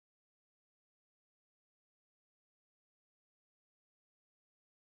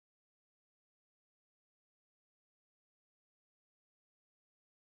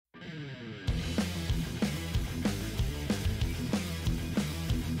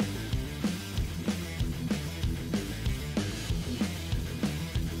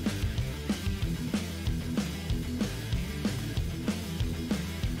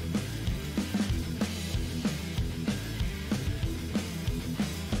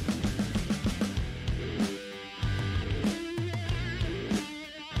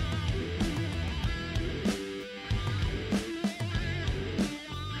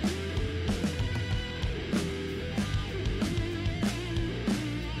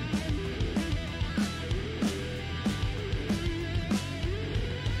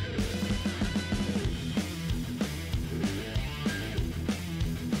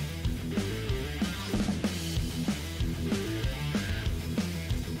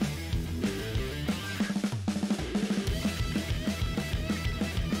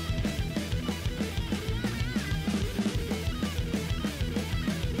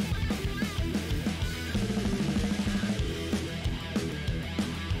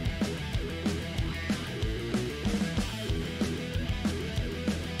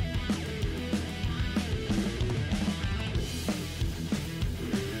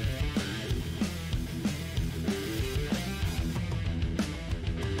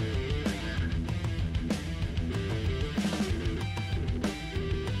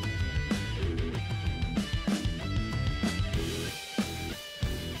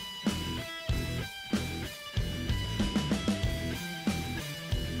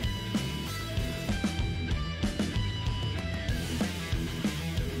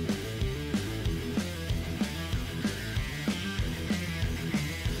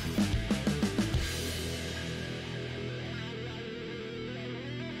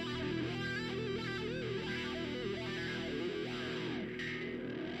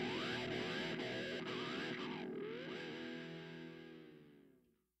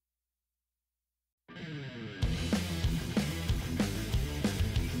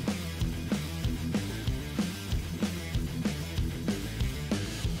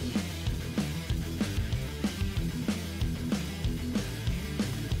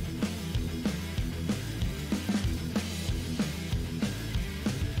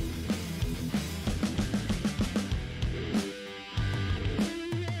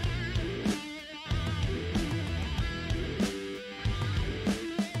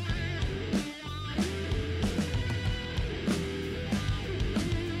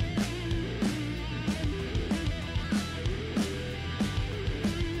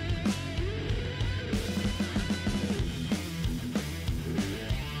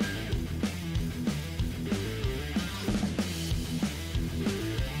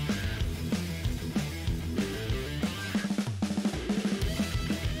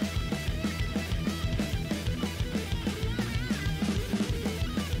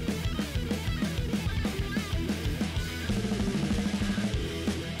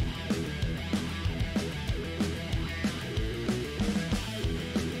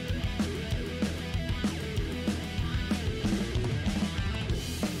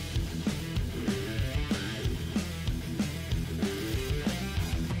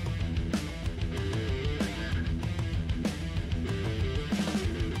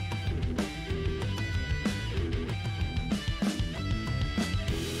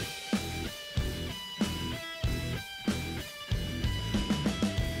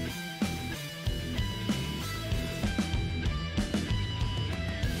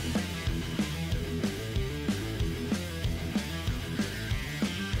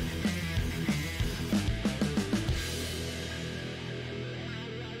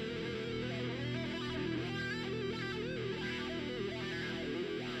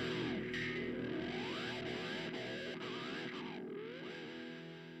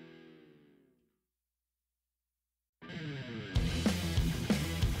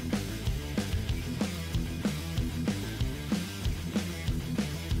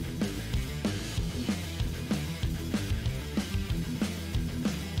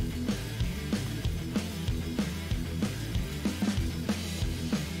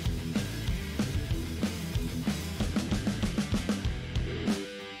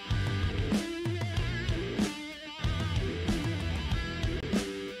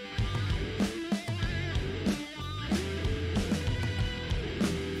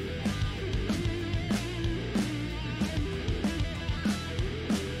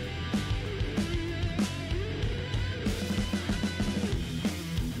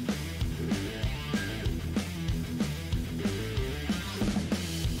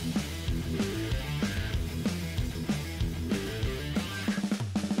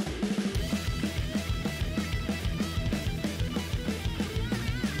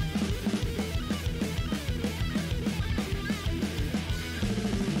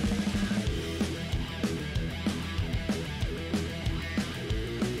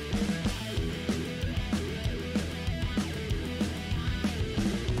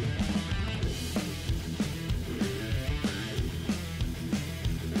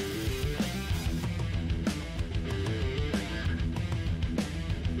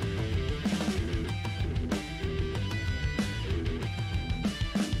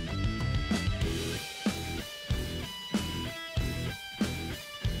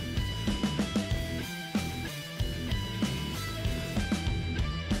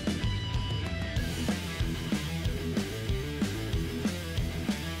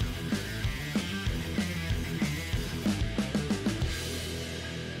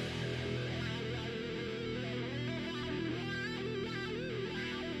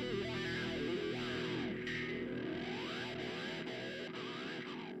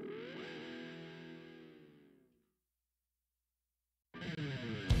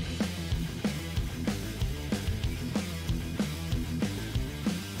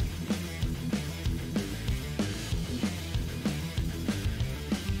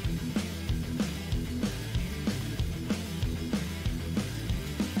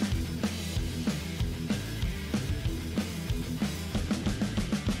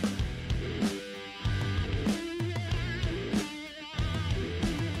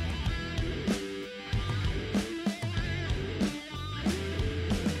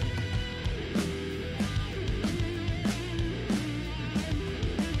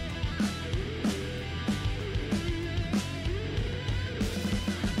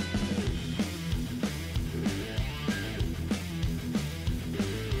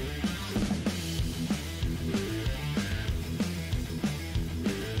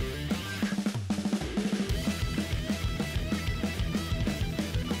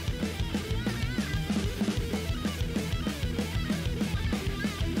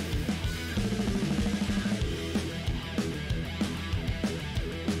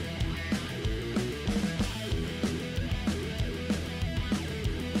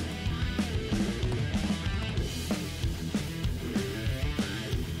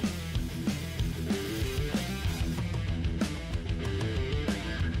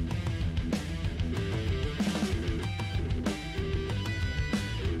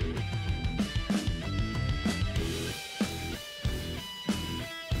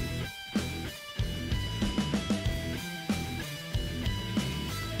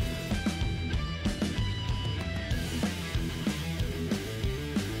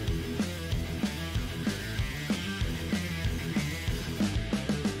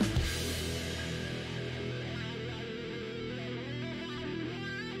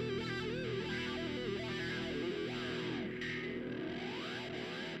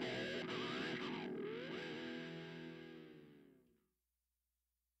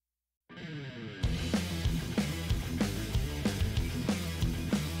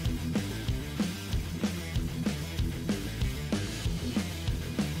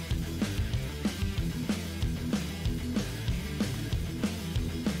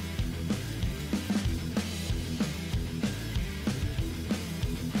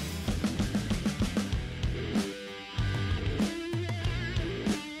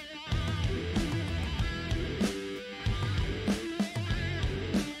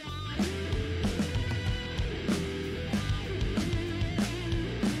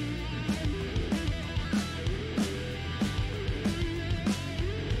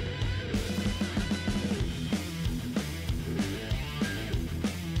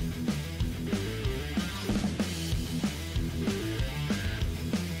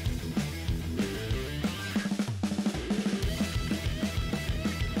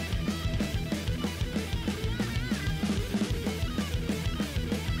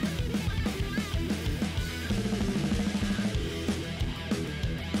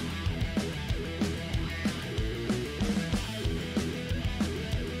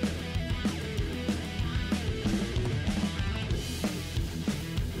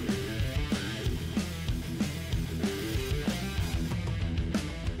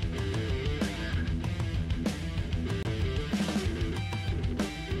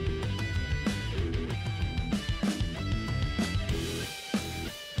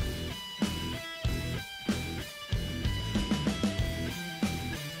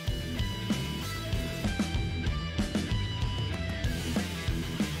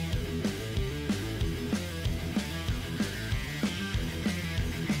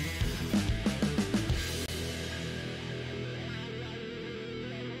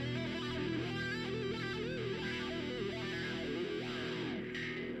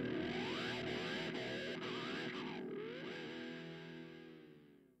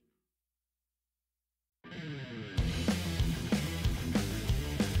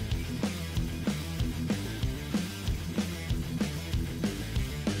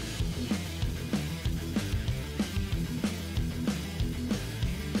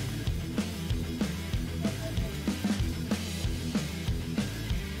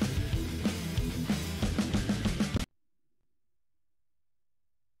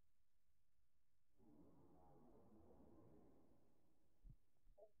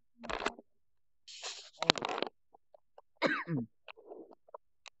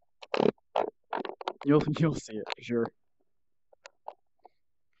You'll see it for sure.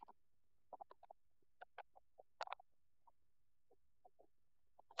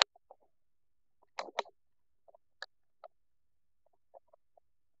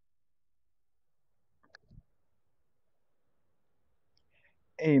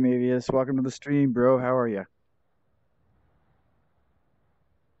 Hey, Mavius, welcome to the stream, bro. How are you?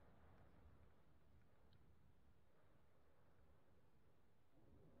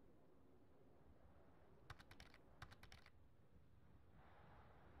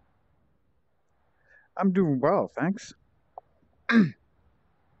 I'm doing well, thanks. Things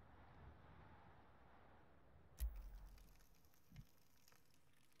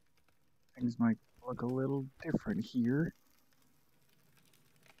might look a little different here.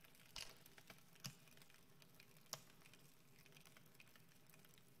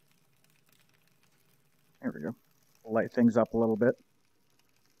 There we go. Light things up a little bit.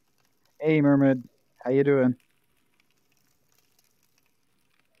 Hey, Mermaid, how you doing?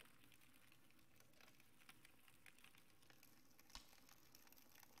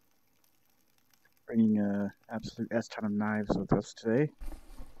 Bringing a absolute S ton of knives with us today.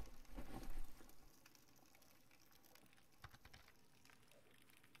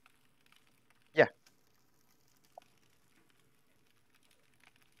 Yeah.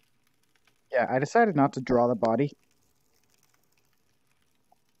 Yeah, I decided not to draw the body.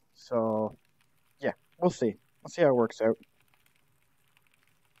 So, yeah, we'll see. We'll see how it works out.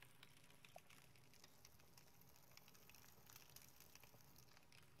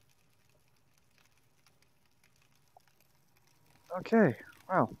 Okay,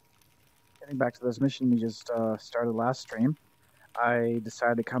 well, getting back to this mission we just started last stream, I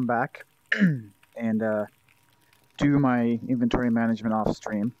decided to come back and do my inventory management off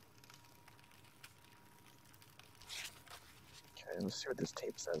stream. Okay, let's see what this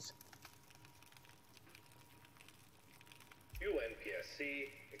tape says.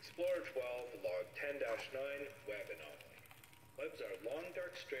 UNPSC, Explorer 12, log 10-9, web anomaly. Webs are long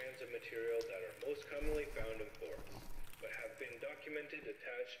dark strands of material that are most commonly found in forests, but have been documented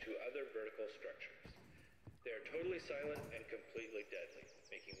attached to other vertical structures. They are totally silent and completely deadly,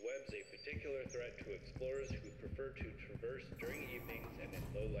 making webs a particular threat to explorers who prefer to traverse during evenings and in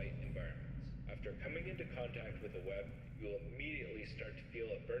low-light environments. After coming into contact with a web, you will immediately start to feel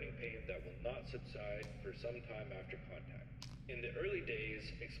a burning pain that will not subside for some time after contact. In the early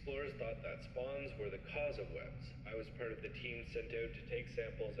days, explorers thought that spawns were the cause of webs. I was part of the team sent out to take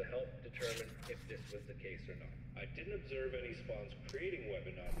samples to help determine if this was the case or not. I didn't observe any spawns creating web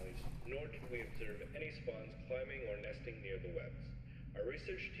anomalies, nor did we observe any spawns climbing or nesting near the webs. Our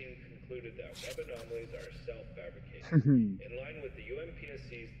research team concluded that web anomalies are self-fabricated, in line with the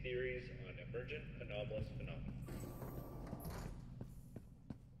UNPSC's theories on emergent anomalous phenomena.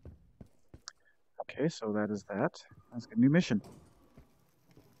 Okay, so that is that. That's a new mission.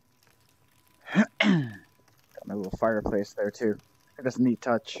 Got my little fireplace there too. That's a neat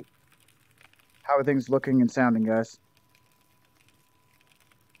touch. How are things looking and sounding, guys?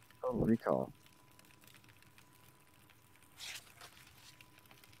 Oh, recall.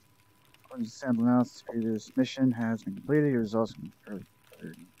 According to sample analysis, this mission has been completed. Your results from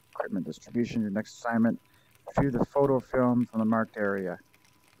equipment distribution. Your next assignment: view the photo film from the marked area.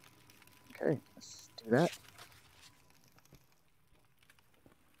 Okay, let's do that.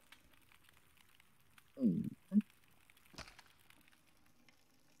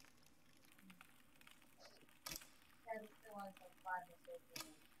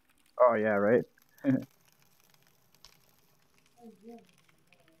 Oh yeah, right.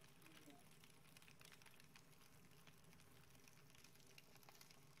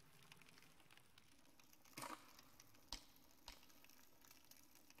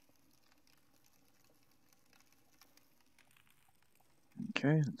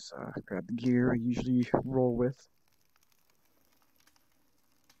 Okay, let's grab the gear I usually roll with.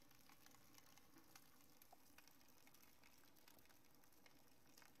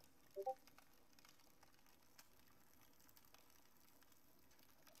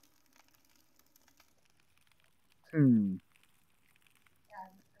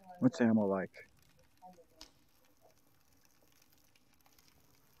 What's ammo like?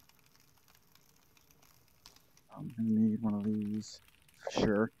 I'm gonna need one of these for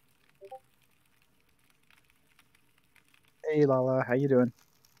sure. Hey Lala, how you doing?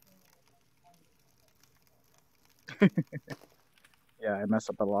 Yeah, I mess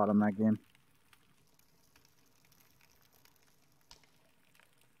up a lot on that game.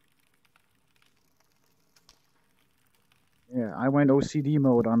 Yeah, I went OCD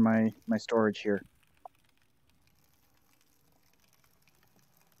mode on my storage here.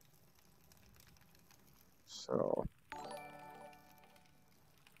 So,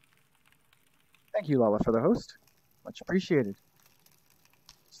 thank you, Lala, for the host. Much appreciated.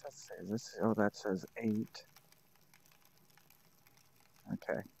 That says this. Oh, that says 8.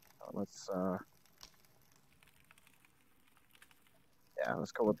 Okay, let's yeah,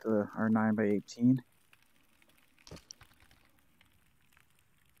 let's go with our 9x18.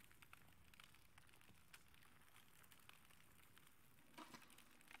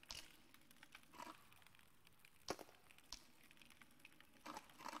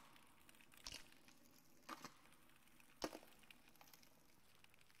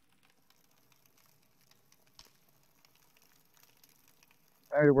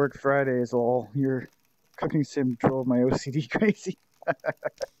 I to work Fridays. All your cooking sim drove my OCD crazy. I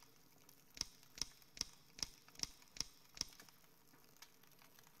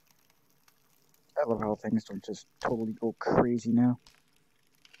love how things don't just totally go crazy now.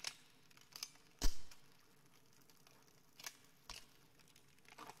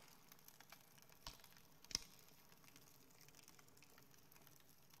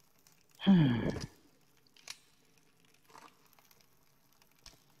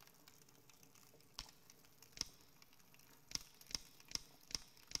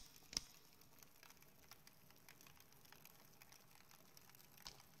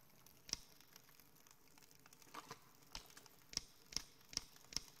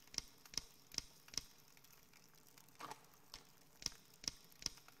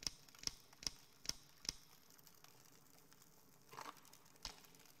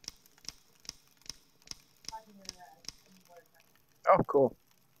 Oh, cool.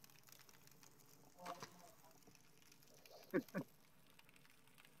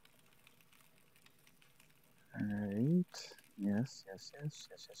 Alright. Yes.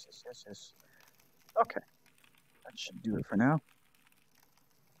 Okay. That should do it for now.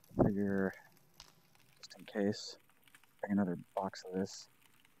 Figure, just in case, bring another box of this.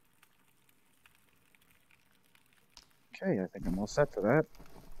 Okay, I think I'm all set for that.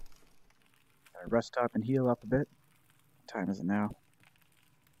 Gotta rest up and heal up a bit. What time is it now?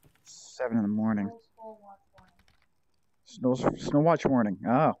 7 in the morning. Snow watch warning.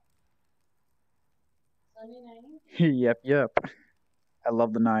 Oh. Yep. I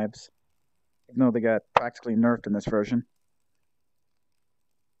love the knives. Even though they got practically nerfed in this version.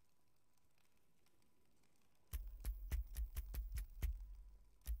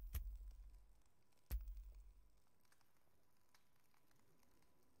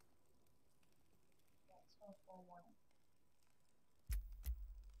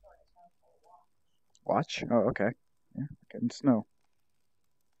 Watch? Oh, okay. Yeah, getting snow.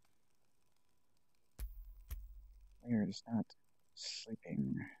 Weird, it's not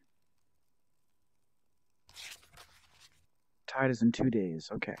sleeping. Tide is in 2 days.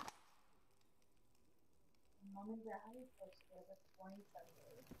 Okay.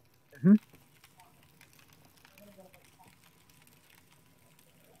 Mm-hmm.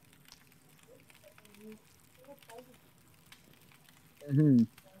 Mm-hmm.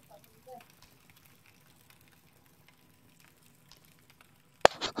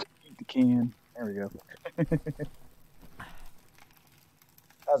 Eat the can. There we go.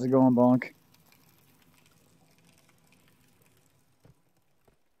 How's it going, Bonk?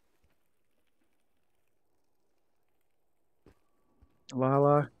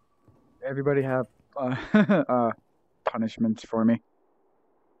 Lala, everybody have punishments for me.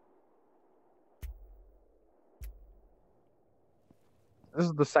 This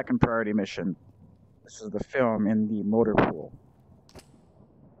is the second priority mission. This is the film in the motor pool.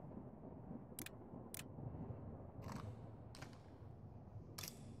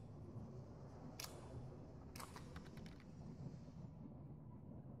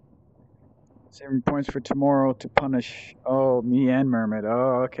 Saving points for tomorrow to punish. Oh, me and Mermaid.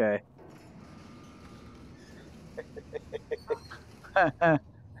 Oh, okay. Look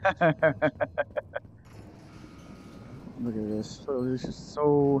at this. So this is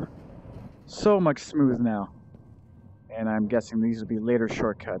so much smooth now. And I'm guessing these will be later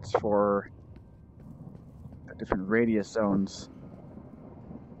shortcuts for the different radius zones.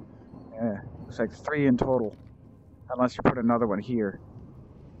 Yeah, looks like 3 in total. Unless you put another one here.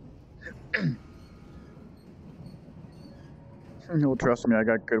 You'll trust me, I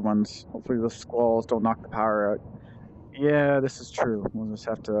got good ones. Hopefully the squalls don't knock the power out. Yeah, this is true. We'll just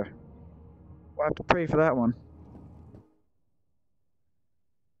have to pray for that one.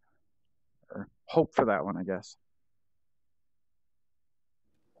 Or hope for that one, I guess.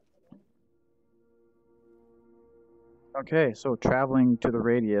 Okay, so traveling to the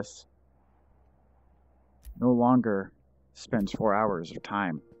radius no longer spends 4 hours of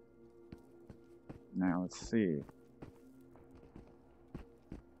time. Now let's see.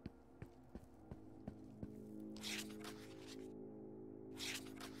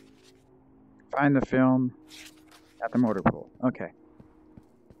 Find the film at the motor pool. Okay.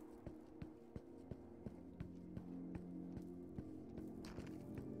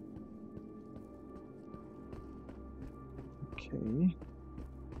 Okay.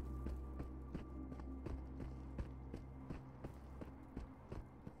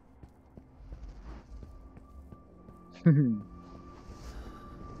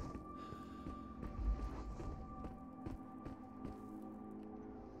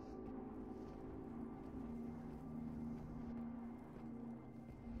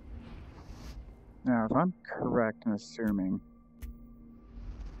 Now, if I'm correct in assuming,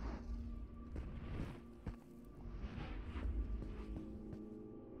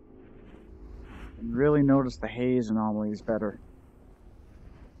 you can really notice the haze anomalies better.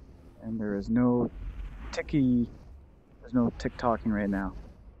 And there is no there's no tick-tocking right now.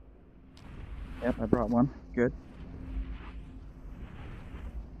 Yep, I brought one. Good.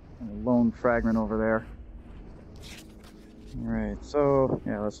 And a lone fragment over there. Alright, so,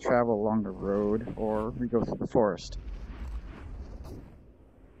 yeah, let's travel along the road, or we go through the forest. You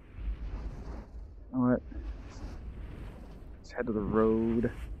know what? Let's head to the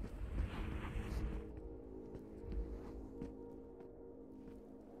road.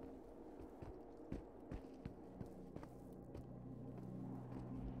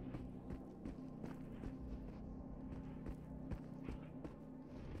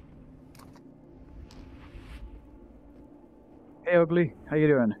 Hey, Ugly, how you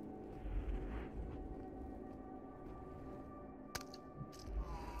doing?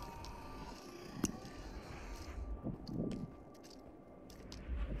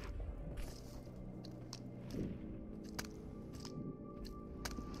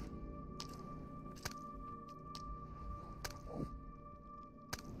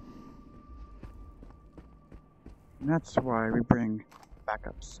 And that's why we bring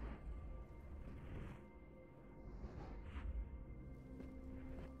backups.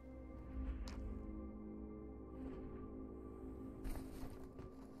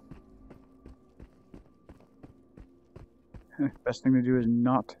 Best thing to do is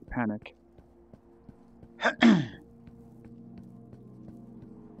not panic.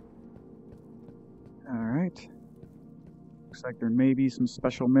 Alright. Looks like there may be some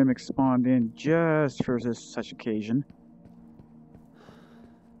special mimics spawned in just for such occasion.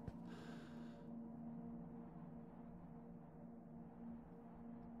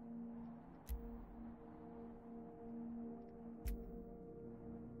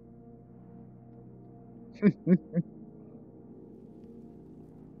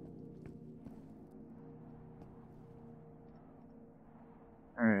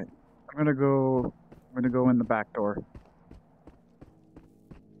 Alright. I'm gonna go in the back door.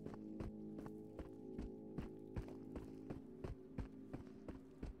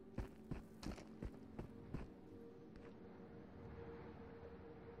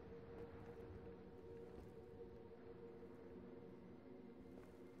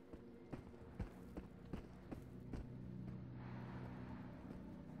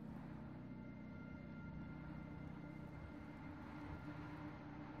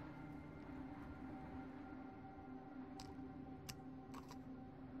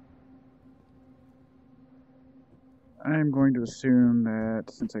 I'm going to assume that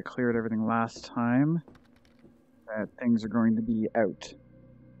since I cleared everything last time, that things are going to be out.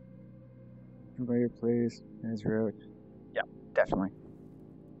 Everybody, please. Guys are out. Yeah, definitely.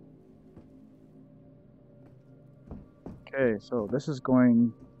 Okay, so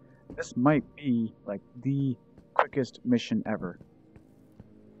this might be like the quickest mission ever.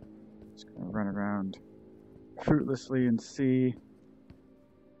 Just gonna run around fruitlessly and see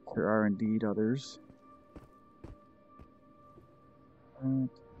if there are indeed others.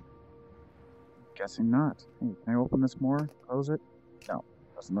 Guessing not. Hey, can I open this more? Close it? No,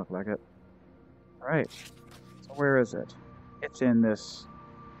 doesn't look like it. Alright, so where is it? It's in this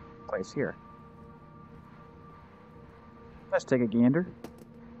place here. Let's take a gander.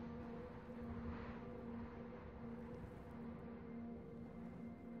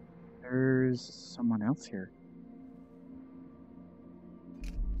 There's someone else here.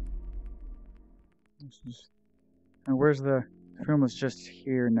 And where's the film? Is just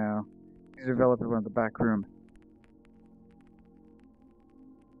here now. He's developed one in the back room.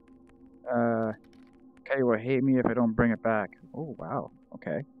 Katie will hate me if I don't bring it back. Oh, wow.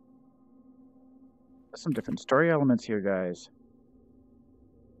 Okay. There's some different story elements here, guys.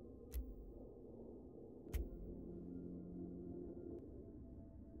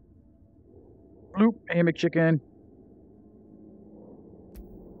 Bloop. Hey, McChicken.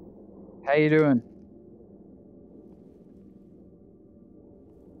 How you doing?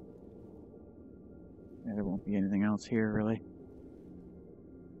 Yeah, there won't be anything else here, really.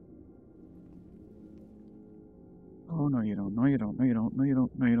 Oh, no, you don't. No, you don't. No, you don't. No, you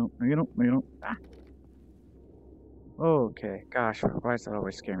don't. No, you don't. No, you don't. No, you don't. Ah. Okay. Gosh, why does that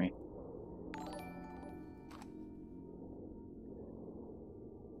always scare me?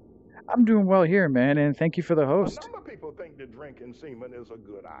 I'm doing well here, man, and thank you for the host. A number of people think that drinking semen is a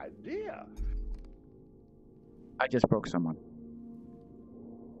good idea. I just broke someone.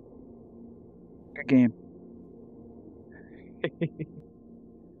 Good game.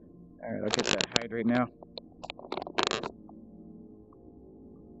 Alright, I'll get that hydrate now.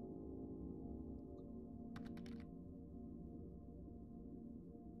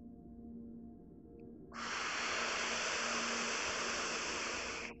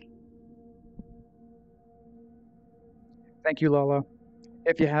 Thank you, Lala.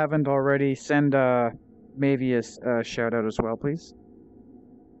 If you haven't already, send Mavius a shout out as well, please.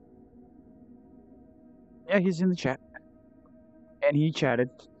 Yeah, he's in the chat. And he chatted.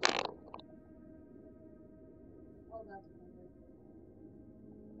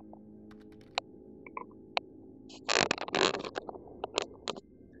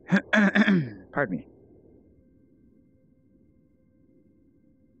 Pardon me.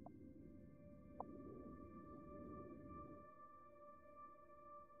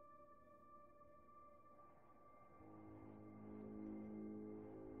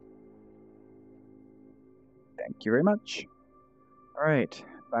 Thank you very much. Alright,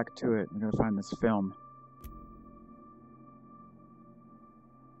 back to it. I'm gonna find this film.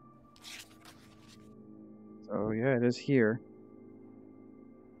 So yeah, it is here.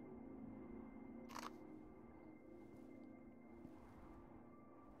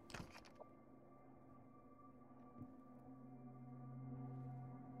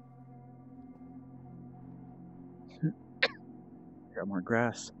 Got more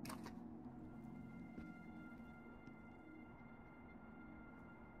grass.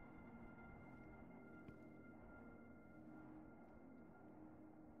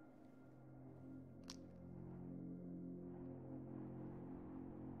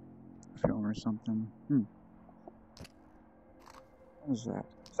 Film or something. What is that?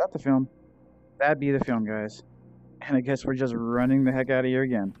 Is that the film? That'd be the film, guys. And I guess we're just running the heck out of here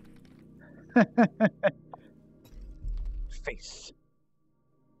again. Face.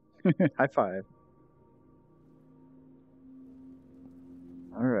 High five.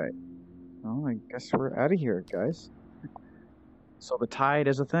 Alright. Well, I guess we're out of here, guys. So the tide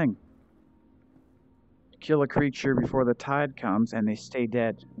is a thing. You kill a creature before the tide comes, and they stay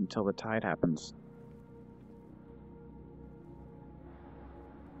dead until the tide happens.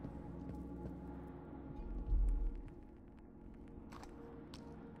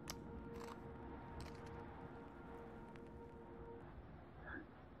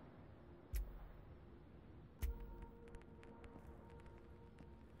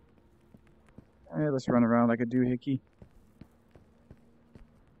 Alright, let's run around like a doohickey.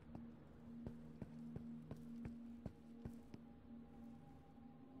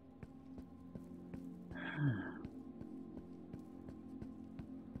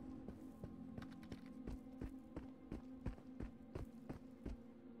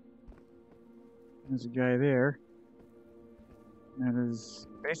 There's a guy there. That is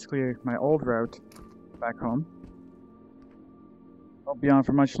basically my old route back home. Won't be on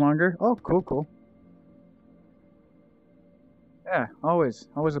for much longer. Oh, cool. Yeah, always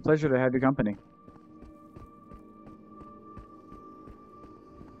a pleasure to have your company.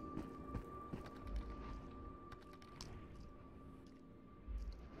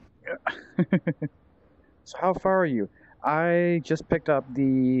 Yeah. So how far are you? I just picked up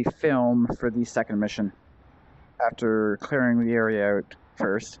the film for the second mission after clearing the area out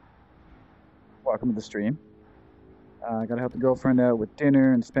first. Welcome to the stream. I gotta help the girlfriend out with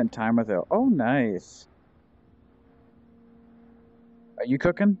dinner and spend time with her. Oh, nice. Are you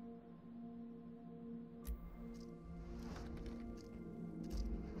cooking?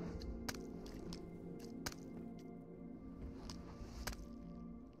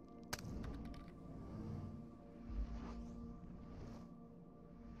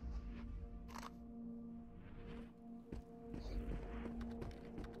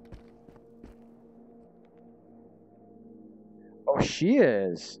 Oh, she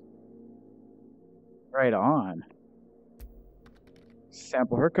is. Right on.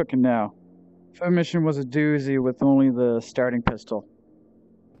 Sample her cooking now. First mission was a doozy with only the starting pistol.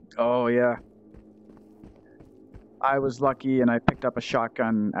 Oh, yeah. I was lucky and I picked up a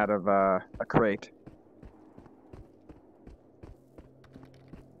shotgun out of a crate.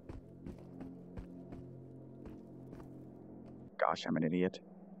 Gosh, I'm an idiot.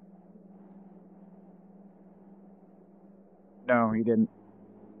 No, he didn't.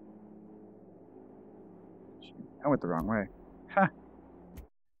 I went the wrong way. Ha!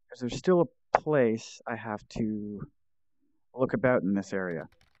 Because there's still a place I have to look about in this area.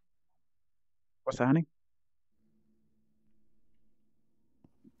 What's that, honey?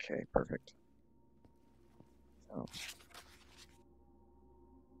 Okay, perfect. So.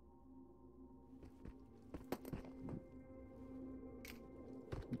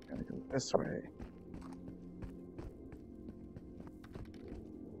 Gotta go this way.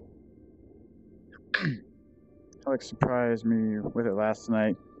 Alex surprised me with it last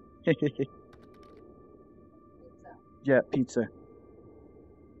night. Pizza. Yeah, pizza.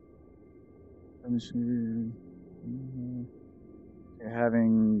 You're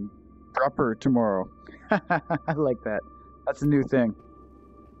having dropper tomorrow. I like that. That's a new thing.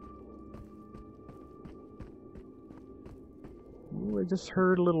 Ooh, I just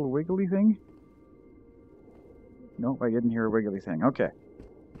heard a little wiggly thing. Nope, I didn't hear a wiggly thing. Okay.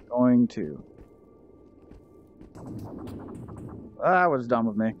 Going to. That was dumb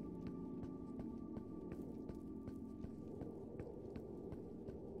of me.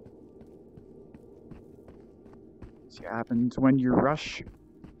 See what happens when you rush.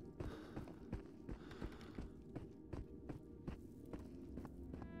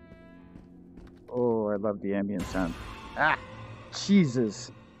 Oh, I love the ambient sound. Ah,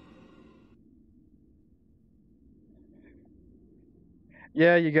 Jesus.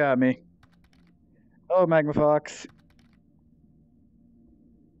 Yeah, you got me. Oh, Magma Fox.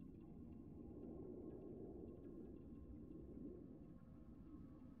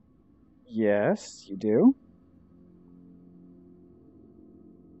 Yes, you do.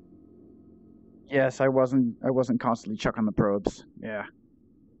 Yes, I wasn't constantly chucking the probes. Yeah.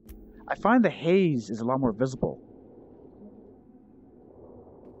 I find the haze is a lot more visible.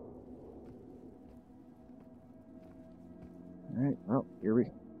 Alright, well, here we...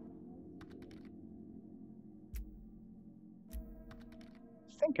 I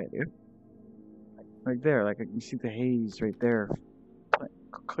think I do. Right there, like I can see the haze right there.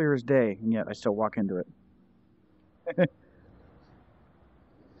 Clear as day, and yet I still walk into it.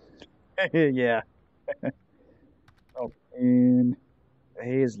 Yeah. Oh, and the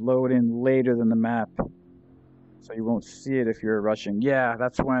haze load in later than the map, so you won't see it if you're rushing. Yeah,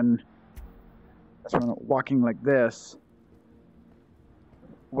 that's when walking like this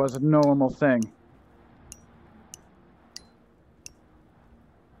was a normal thing.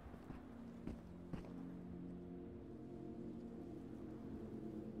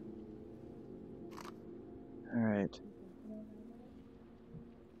 All right.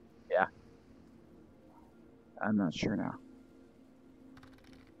 Yeah. I'm not sure now.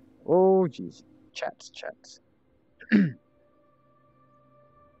 Oh, geez. Chats.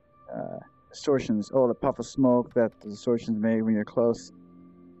 Distortions. Oh, the puff of smoke that the distortions make when you're close.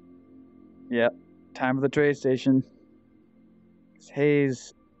 Yep. Time of the trade station. This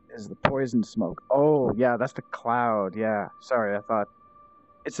haze is the poison smoke. Oh, yeah, that's the cloud. Yeah. Sorry, I thought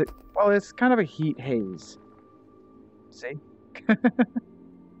it's kind of a heat haze. See?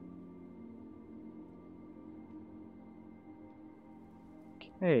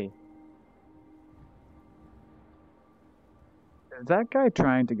 Okay. Is that guy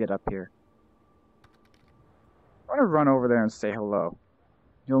trying to get up here? I want to run over there and say hello.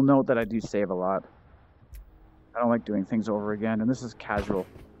 You'll note that I do save a lot. I don't like doing things over again, and this is casual.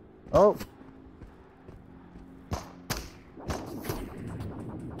 Oh!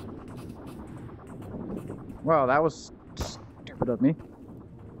 Wow, that was stupid of me.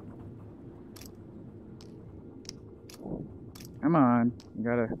 Come on, you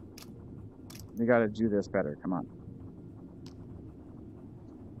gotta do this better. Come on.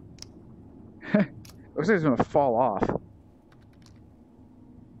 Looks like it's gonna fall off.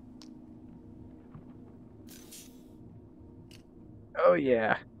 Oh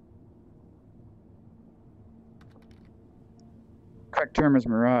yeah. Correct term is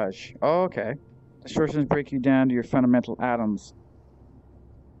mirage. Oh, okay. Distortions break you down to your fundamental atoms.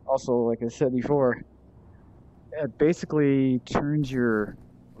 Also, like I said before, it basically turns your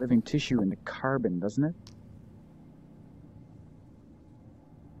living tissue into carbon, doesn't it?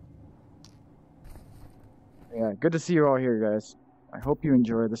 Yeah, good to see you all here, guys. I hope you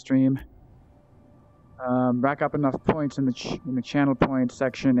enjoy the stream. Rack up enough points in the channel points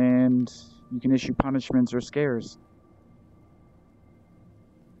section, and you can issue punishments or scares.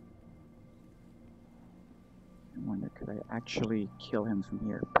 I actually kill him from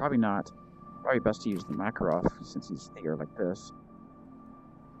here? Probably not. Probably best to use the Makarov since he's here like this.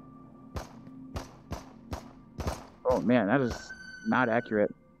 Oh man, that is not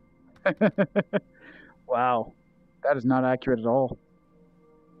accurate. Wow, that is not accurate at all.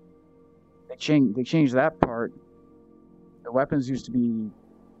 They changed that part. The weapons used to be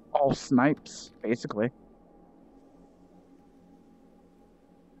all snipes, basically.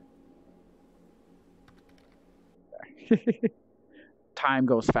 Time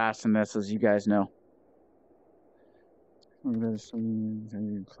goes fast in this, as you guys know.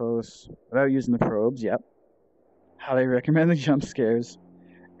 Close without using the probes. Yep. Highly recommend the jump scares.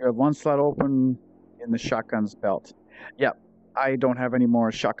 You have one slot open in the shotgun's belt. Yep. I don't have any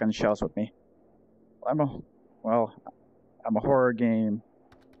more shotgun shells with me. I'm a horror game,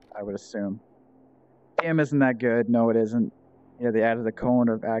 I would assume. Damn, isn't that good? No, it isn't. Yeah, they added the cone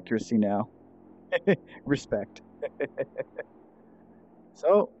of accuracy now. Respect.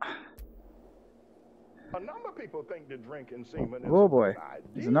 So, A number of people think that drinking semen is oh a boy, good idea.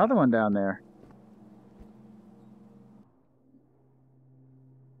 there's another one down there.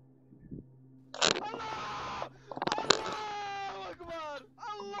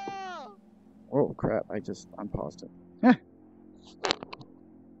 Oh crap, I just unpaused it.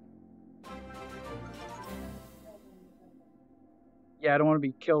 Yeah, I don't want to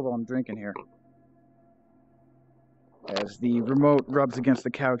be killed while I'm drinking here. As the remote rubs against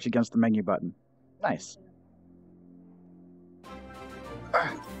the couch against the menu button. Nice.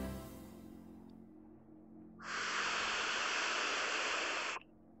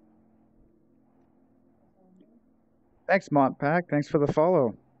 Thanks, Montpack. Thanks for the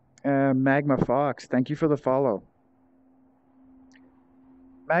follow. Magma Fox, thank you for the follow.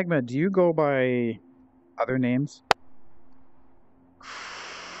 Magma, do you go by other names?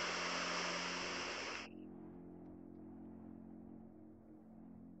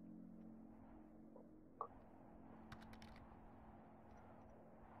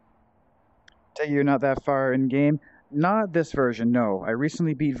 Tell you you're not that far in game. Not this version, no. I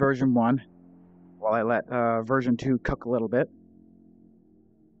recently beat version 1 while I let version 2 cook a little bit.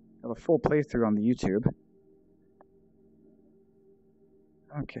 I have a full playthrough on the YouTube.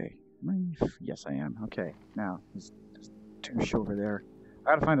 Okay. Yes, I am. Okay. Now, there's 2 over there.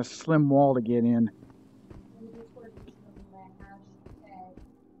 I gotta find a slim wall to get in.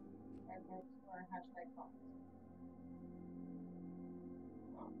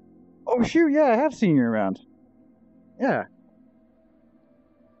 Oh shoot, yeah, I have seen you around. Yeah.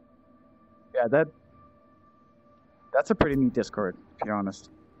 Yeah, that's a pretty neat Discord, to be honest.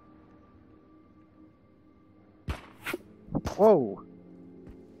 Whoa.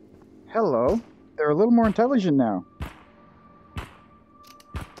 Hello. They're a little more intelligent now.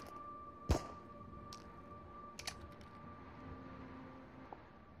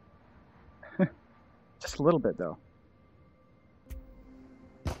 Just a little bit, though.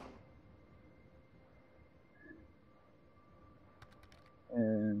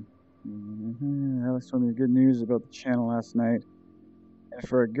 And Alex told me good news about the channel last night. And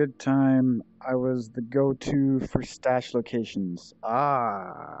for a good time, I was the go-to for stash locations.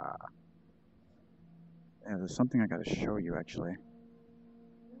 Ah. Yeah, there's something I gotta show you, actually.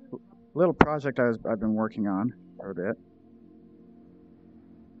 A little project I've been working on for a bit.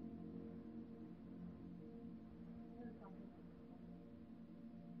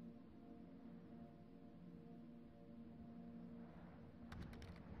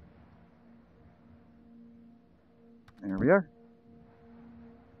 There we are.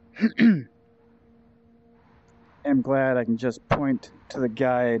 I'm glad I can just point to the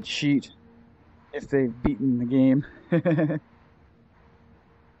guide sheet if they've beaten the game.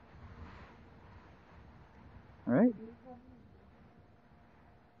 Alright.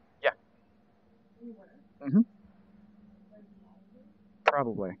 Yeah.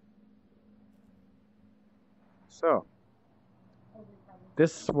 Probably. So,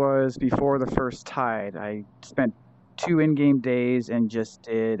 this was before the first tide. I spent 2 in-game days and just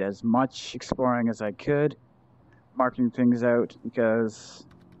did as much exploring as I could, marking things out because...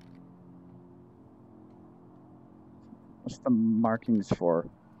 What's the markings for?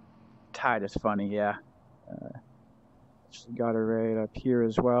 Tide is funny, yeah. Actually got it right up here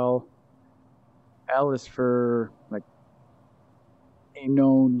as well. L is for, like, a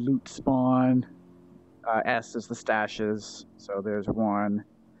known loot spawn. S is the stashes. So there's 1,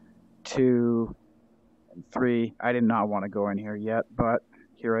 2, and 3. I did not want to go in here yet, but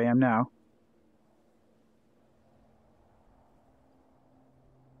here I am now.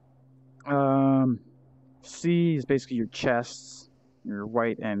 C is basically your chests, your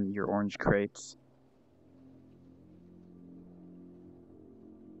white and your orange crates.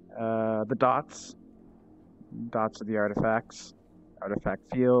 The dots. Dots are the artifacts. Artifact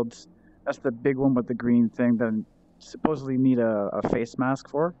fields. That's the big one with the green thing that I supposedly need a face mask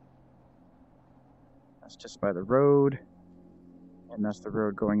for. That's just by the road. And that's the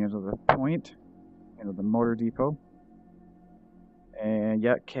road going into the point, into the motor depot. And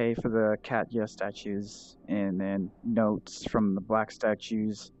yeah, K for the Katya statues, and then notes from the black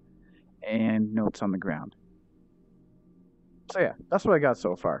statues, and notes on the ground. So yeah, that's what I got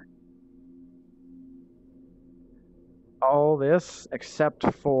so far. All this,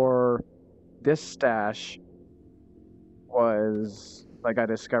 except for this stash, was like I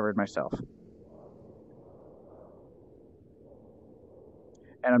discovered myself.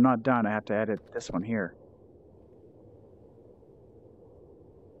 And I'm not done, I have to edit this one here.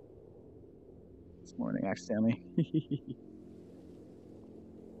 This morning, accidentally.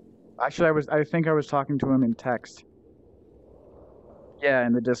 Actually, I think I was talking to him in text. Yeah,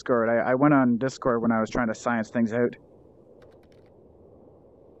 in the Discord. I went on Discord when I was trying to science things out.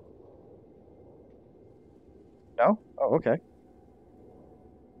 No? Oh, okay.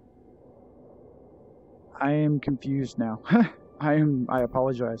 I am confused now. I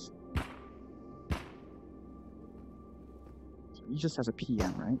apologize. So he just has a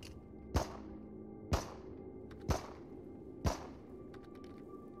PM, right?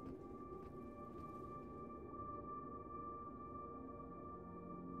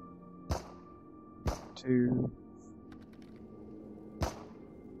 Two.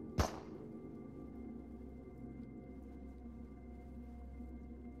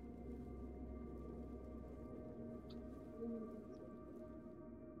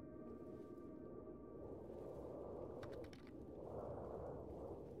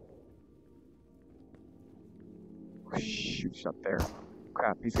 Oh, shoot, he's up there.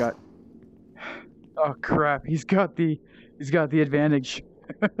 Crap, he's got. Oh crap, he's got the advantage.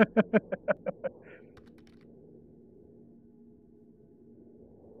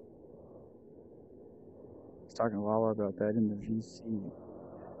 He's talking to Lala about that in the VC.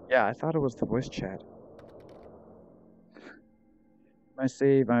 Yeah, I thought it was the voice chat. My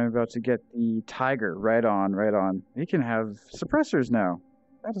save, I'm about to get the Tiger. Right on, right on. He can have suppressors now.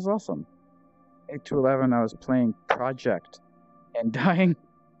 That is awesome. 8 to 11, I was playing Project and dying.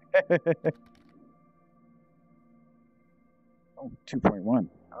 Oh, 2.1.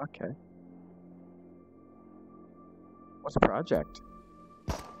 Okay. What's Project?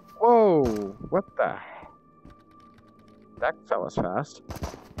 Whoa! What the? That fell us fast.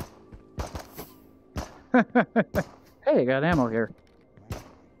 Hey, I got ammo here.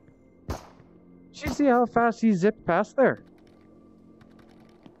 Did you see how fast he zipped past there?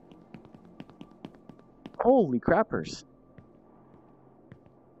 Holy crappers.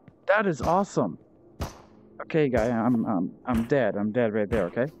 That is awesome. Okay, guy, I'm dead. I'm dead right there,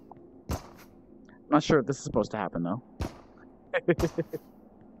 okay? I'm not sure if this is supposed to happen, though.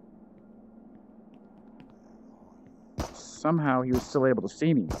 Somehow he was still able to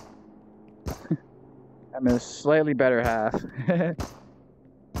see me. I'm in a slightly better half.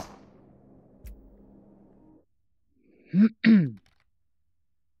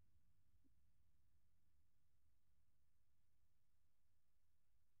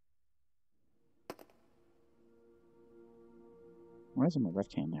 Where's my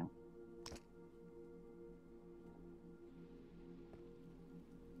left hand now?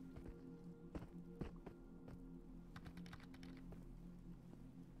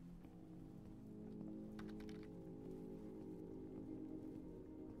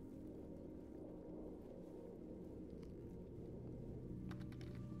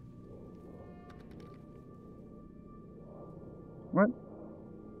 What?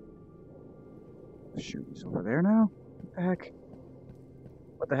 Shoot, he's over there now? What the heck?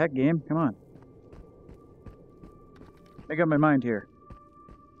 What the heck, game? Come on. Make up my mind here.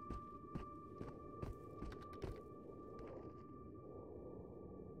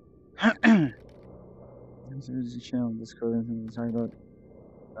 There's a channel Discord talking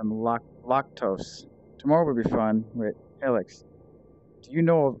about lactose. Tomorrow will be fun. Wait, Alex, do you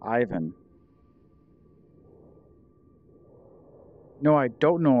know of Ivan? No, I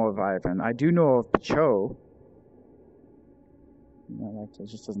don't know of Ivan. I do know of Pacho. No, that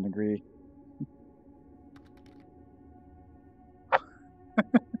just doesn't agree.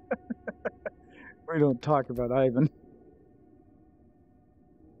 We don't talk about Ivan.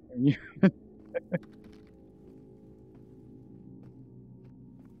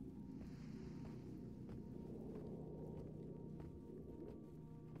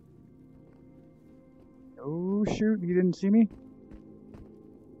 Oh shoot, he didn't see me?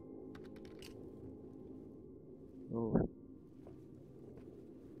 Oh.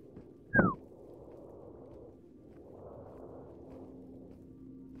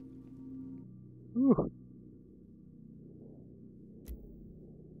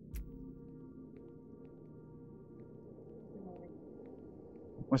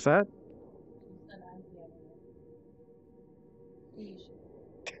 What's that?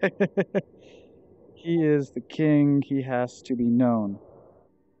 He is the king. He has to be known.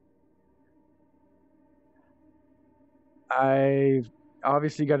 I've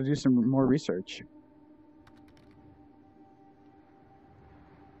obviously got to do some more research.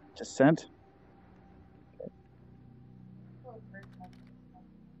 Descent.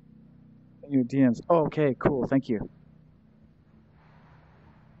 New DMs. Oh, okay, cool. Thank you.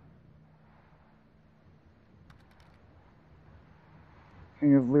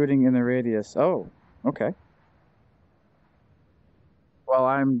 King of looting in the radius. Oh, okay. Well,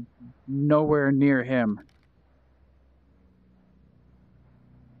 I'm nowhere near him.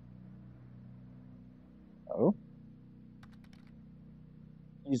 Oh.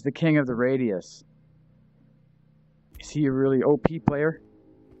 He's the king of the radius. Is he a really OP player?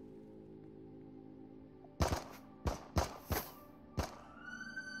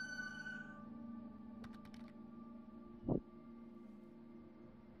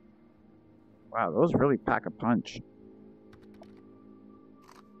 Wow, those really pack a punch.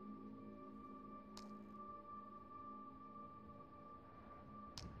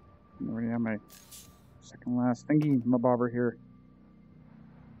 I already have my second last thingy, my bobber here.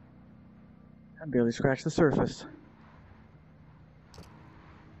 I barely scratched the surface.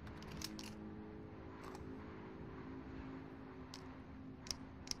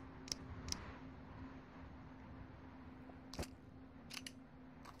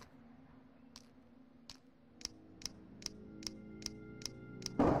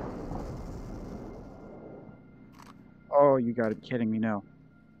 Oh, you gotta be kidding me now.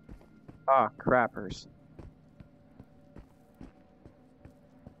 Ah, crappers.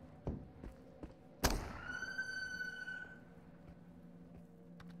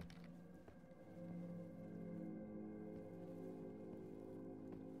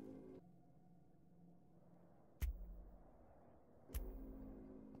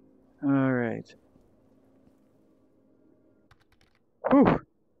 All right. Whew.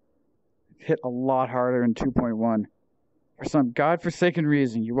 Hit a lot harder in 2.1. For some godforsaken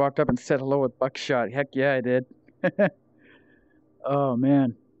reason, you walked up and said hello with buckshot. Heck yeah, I did. Oh,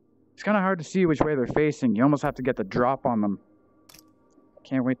 man. It's kind of hard to see which way they're facing. You almost have to get the drop on them.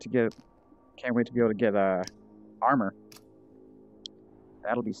 Can't wait to be able to get armor.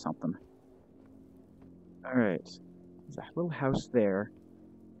 That'll be something. All right. There's a little house there.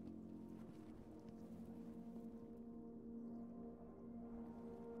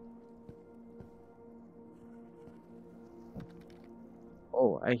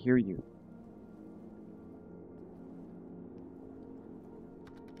 Oh, I hear you.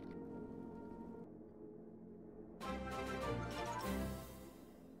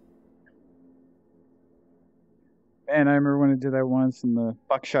 Man, I remember when I did that once and the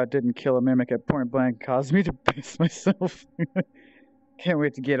buckshot didn't kill a mimic at point blank. Caused me to piss myself. Can't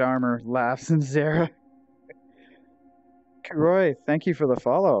wait to get armor. Laughs and Zara. Roy, thank you for the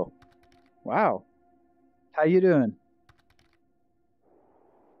follow. Wow. How you doing?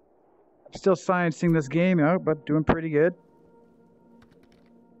 I'm still sciencing this game out, but doing pretty good.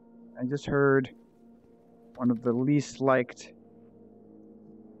 I just heard one of the least liked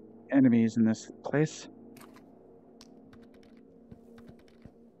enemies in this place.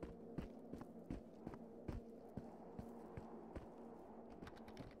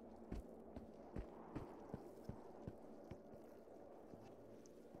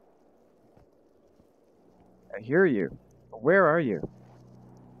 I hear you. Where are you?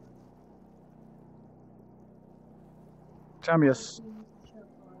 Tell me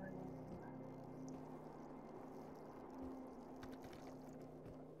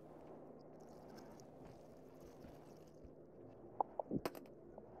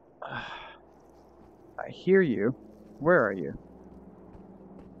I hear you. Where are you?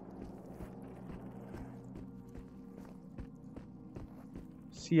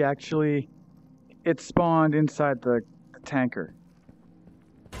 See, actually, it spawned inside the tanker.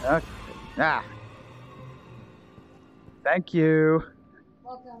 Okay. Ah. Thank you.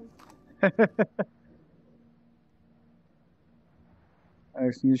 Welcome. I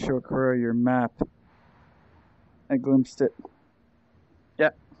just need to show Cora your map. I glimpsed it.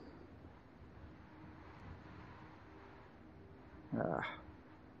 Yeah.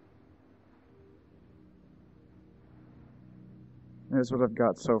 Here's what I've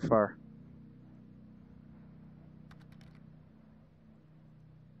got so far.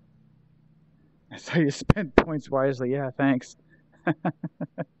 That's how you spend points wisely. Yeah, thanks.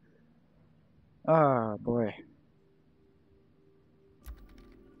 Ah, boy.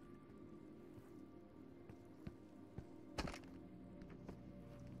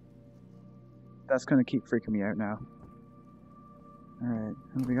 That's gonna keep freaking me out now. Alright,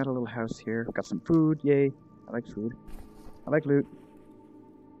 we got a little house here. Got some food, yay. I like food. I like loot.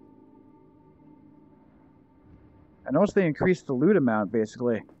 I noticed they increased the loot amount,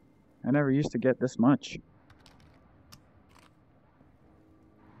 basically. I never used to get this much.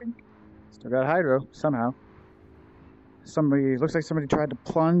 Still got hydro, somehow. Looks like somebody tried to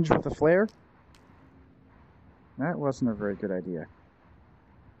plunge with a flare. That wasn't a very good idea.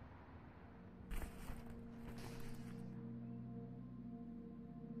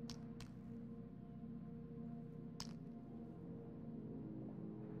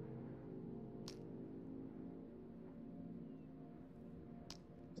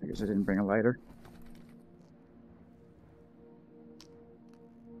 I guess I didn't bring a lighter.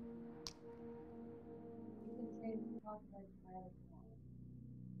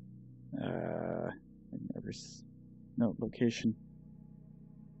 No, location.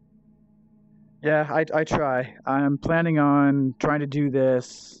 Yeah, I try. I'm planning on trying to do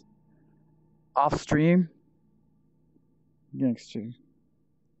this off stream. Next year.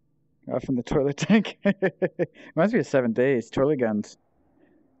 Off from the toilet tank. Reminds me of 7 Days, toilet guns.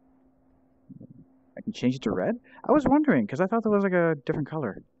 I can change it to red? I was wondering, because I thought there was like a different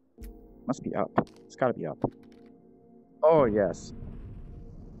color. Must be up. It's gotta be up. Oh, yes.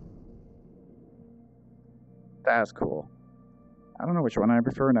 That's cool. I don't know which one I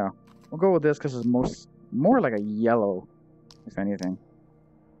prefer now. We'll go with this because it's more like a yellow, if anything.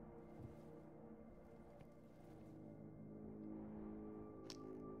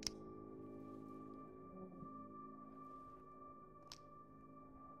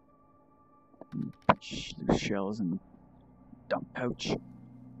 Loose shells in the dump pouch.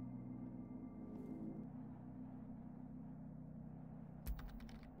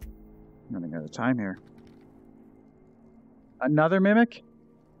 Running out of time here. Another mimic?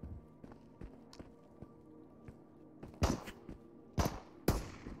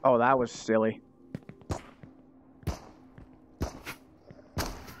 Oh, that was silly.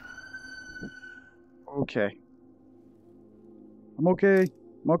 Okay. I'm okay.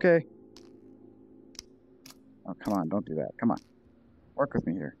 I'm okay. Oh, come on, don't do that. Come on. Work with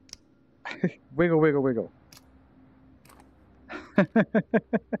me here. Wiggle, wiggle, wiggle.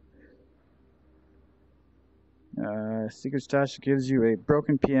 Secret stash gives you a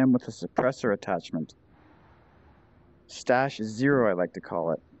broken PM with a suppressor attachment. Stash 0, I like to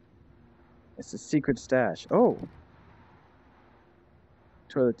call it. It's a secret stash. Oh!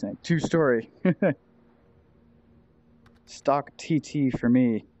 Toilet tank. 2-story. Stock TT for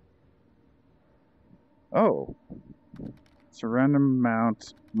me. Oh. It's a random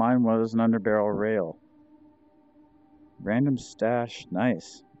mount. Mine was an underbarrel rail. Random stash.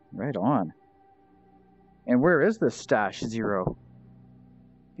 Nice. Right on. And where is this stash 0?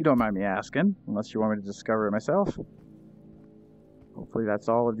 You don't mind me asking, unless you want me to discover it myself. Hopefully that's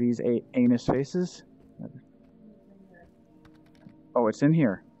all of these anus faces. Oh, it's in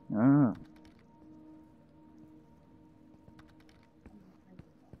here. Ah.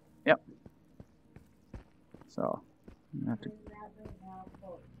 Yep. So, I have to...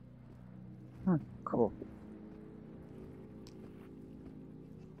 Huh, cool.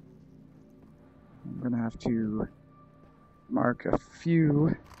 I'm gonna have to mark a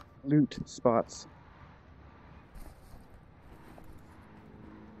few loot spots.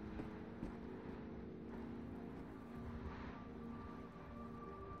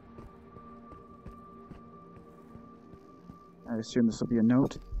 I assume this will be a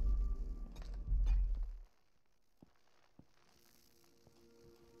note.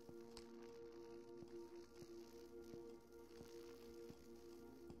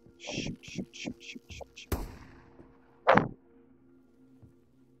 Shoot, shoot, shoot, shoot, shoot, shoot.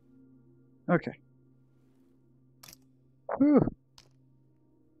 Okay. Whew.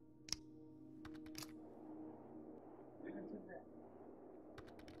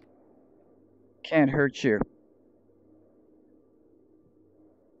 Can't hurt you.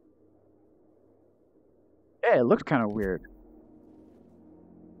 Yeah, it looks kind of weird.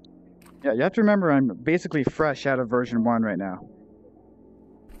 Yeah, you have to remember I'm basically fresh out of version 1 right now.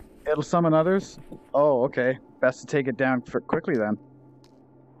 It'll summon others? Oh, okay. Best to take it down quickly then.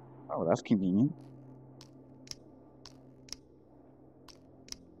 Oh, that's convenient.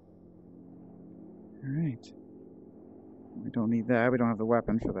 Alright. We don't need that. We don't have the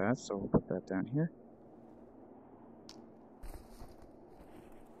weapon for that, so we'll put that down here.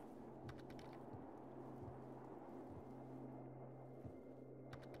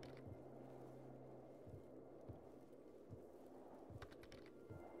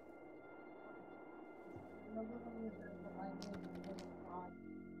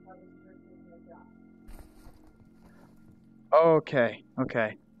 Okay,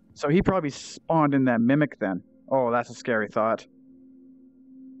 okay. So he probably spawned in that mimic then. Oh, that's a scary thought.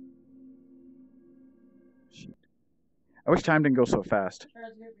 Shit. I wish time didn't go so fast.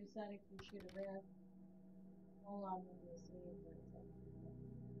 Charge group resetting from shoot a rift. Hold on, let me see if it's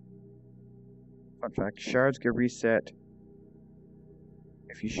Fun fact, shards get reset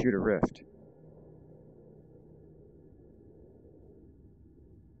if you shoot a rift.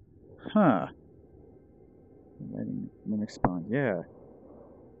 Huh. Letting mimic spawn, yeah.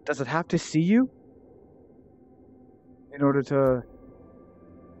 Does it have to see you in order to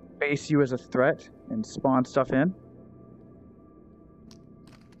face you as a threat and spawn stuff in?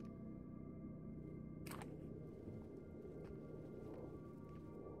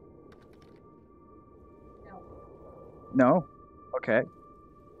 No? Okay.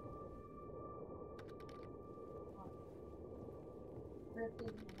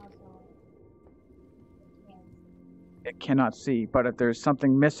 It cannot see, but if there's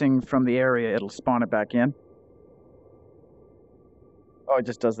something missing from the area, it'll spawn it back in. Oh, it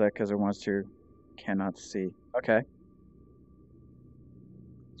just does that because it wants to. Cannot see. Okay.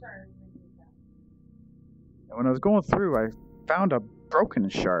 And when I was going through, I found a broken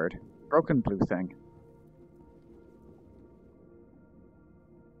shard. Broken blue thing.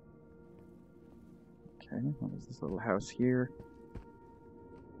 Okay, what is this little house here?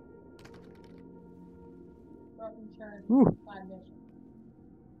 Ooh.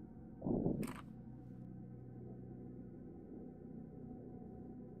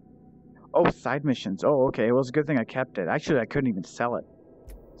 Oh, side missions. Oh, okay. Well, it's a good thing I kept it. Actually, I couldn't even sell it.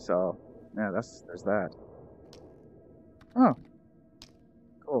 So, yeah, there's that. Oh.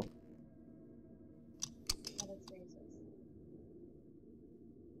 Cool.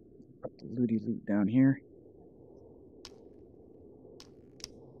 Put the looty loot down here.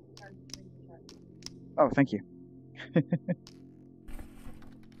 Oh, thank you.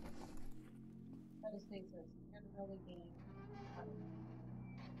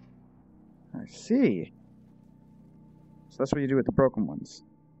 I see. So that's what you do with the broken ones.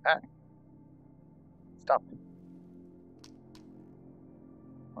 Ah. Stop.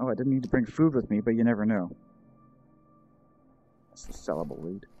 Oh, I didn't need to bring food with me, but you never know. That's the sellable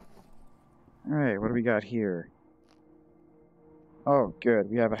loot. Alright, what do we got here? Oh,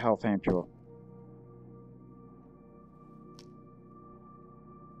 good. We have a health ampule.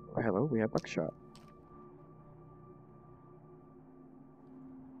 Oh, hello, we have buckshot.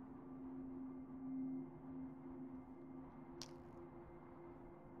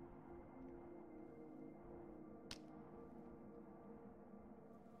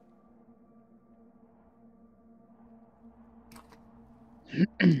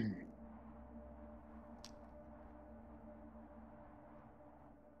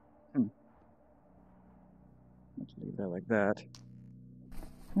 Let's leave that like that.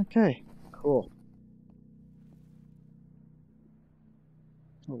 Okay, cool.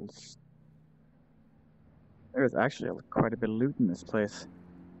 There's actually quite a bit of loot in this place.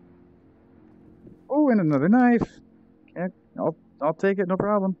 Oh, and another knife. Okay, I'll take it, no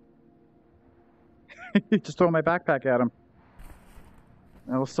problem. Just throw my backpack at him.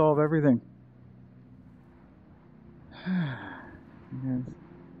 That'll solve everything. Yes.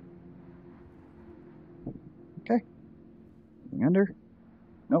 Okay. Anything under?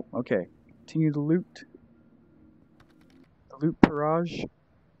 Nope. Okay. Continue to loot. The loot barrage.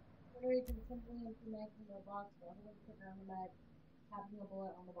 Or you can simply empty mag from the box, or hold the trigger on the mag, tapping a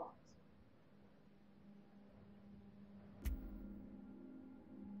bullet on the box.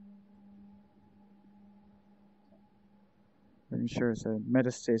 Pretty sure it's a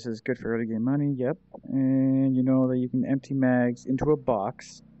metastasis is good for early game money. Yep. And you know that you can empty mags into a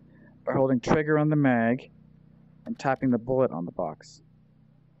box by holding trigger on the mag and tapping the bullet on the box.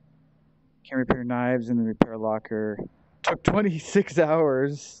 Can repair knives in the repair locker. Took 26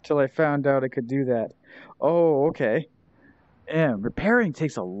 hours till I found out I could do that. Oh, okay. And repairing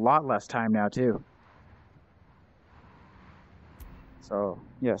takes a lot less time now too. So,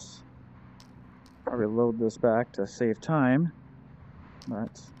 yes. Probably load this back to save time.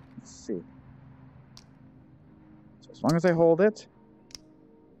 But, let's see. So as long as I hold it,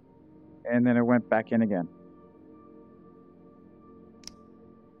 and then it went back in again.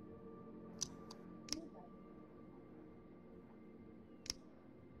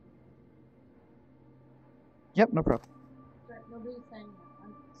 Yep, no problem. Nobody's saying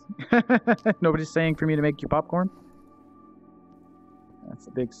that. Nobody's saying for me to make you popcorn? That's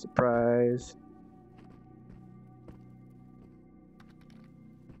a big surprise.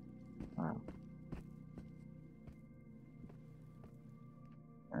 Wow.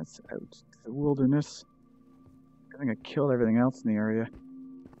 That's out to the wilderness. I think I killed everything else in the area.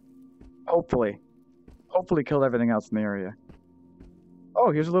 Hopefully. Hopefully killed everything else in the area. Oh,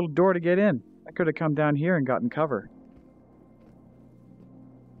 here's a little door to get in. I could have come down here and gotten cover.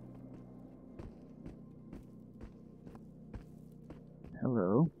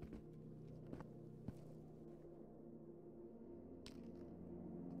 Hello.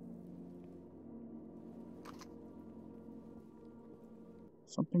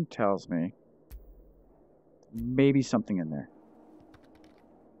 Something tells me maybe something in there.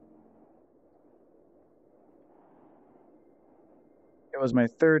 It was my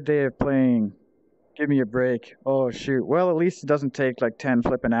third day of playing. Give me a break. Oh shoot. Well, at least it doesn't take like 10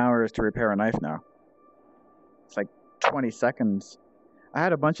 flipping hours to repair a knife now. It's like 20 seconds. I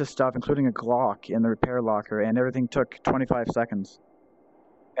had a bunch of stuff, including a Glock, in the repair locker, and everything took 25 seconds.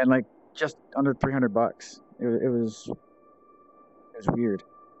 And like just under $300. It was weird.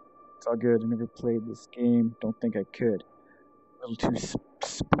 It's all good. I never played this game. Don't think I could. A little too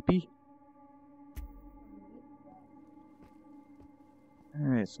spoopy.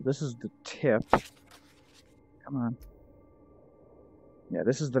 Alright, so this is the tip. Come on. Yeah,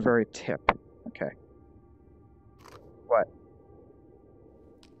 this is the very tip. Okay. What?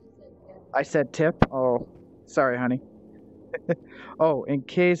 I said tip? Oh, sorry, honey. Oh, in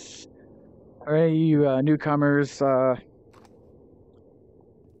case any of you newcomers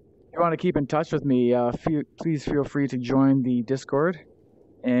you want to keep in touch with me, please feel free to join the Discord.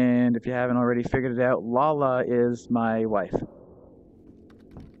 And if you haven't already figured it out, Lala is my wife.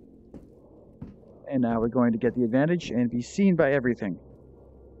 And now we're going to get the advantage and be seen by everything.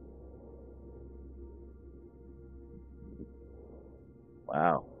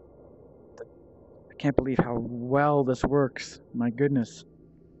 Wow. I can't believe how well this works. My goodness.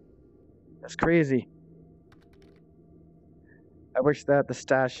 That's crazy. I wish that the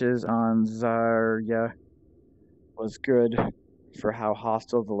stashes on Zarya was good for how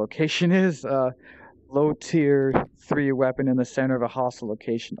hostile the location is. Low tier 3 weapon in the center of a hostile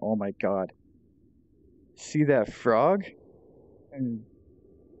location. Oh my god. See that frog?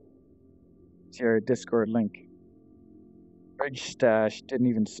 See our Discord link. Bridge stash didn't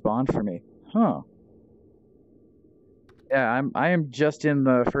even spawn for me. Huh. Yeah, I am just in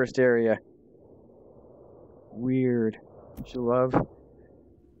the first area. Weird. Don't you love?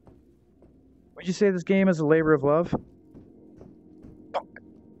 Would you say this game is a labor of love?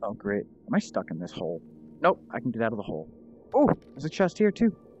 Oh, great. Am I stuck in this hole? Nope, I can get out of the hole. Oh, there's a chest here,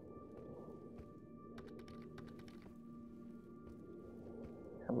 too.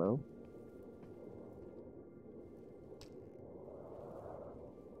 Hello?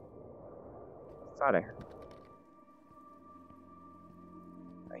 Thought I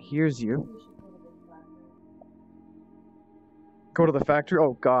hears you. Go to the factory?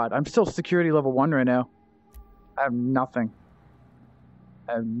 Oh god, I'm still security level 1 right now. I have nothing.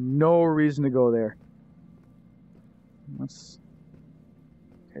 I have no reason to go there.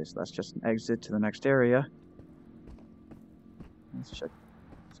 Okay, so that's just an exit to the next area. Let's check.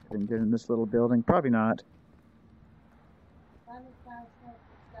 Let's go and get in this little building. Probably not.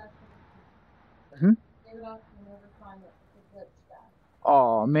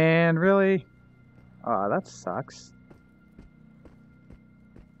 Oh man, really? Oh, that sucks.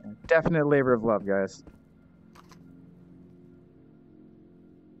 Definite labor of love, guys.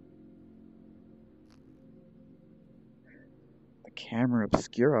 The camera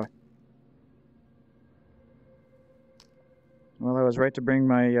obscura. Well, I was right to bring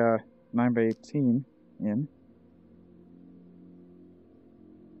my 9x18 in.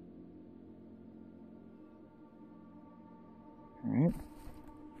 Alright.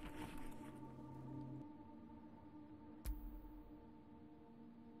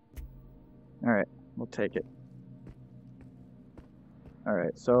 Alright, we'll take it.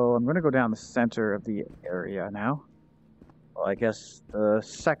 Alright, so I'm going to go down the center of the area now. Well, I guess the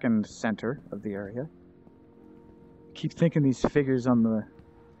second center of the area. I keep thinking these figures on the...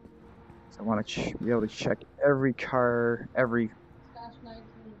 So I want to be able to check every car, every... Stash 19,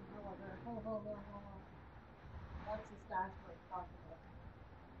 however. Hold on. That's the stash we're talking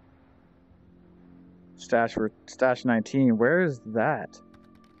about. Stash 19. Where is that?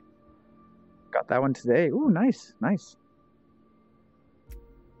 Got that one today. Ooh, nice.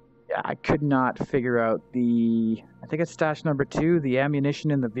 Yeah, I could not figure out the... I think it's stash number 2, the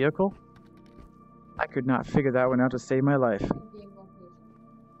ammunition in the vehicle. I could not figure that one out to save my life.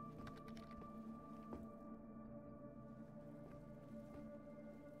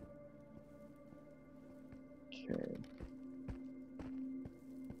 Okay.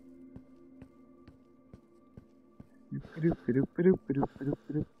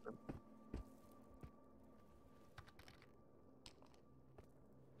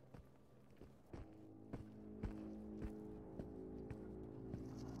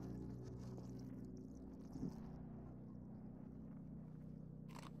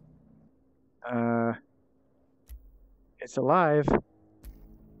 It's alive.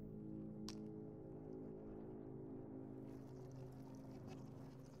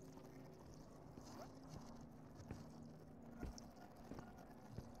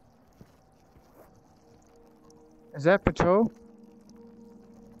 Is that Pateau?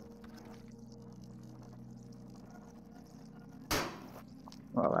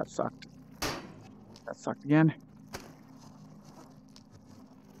 Well, that sucked. That sucked again.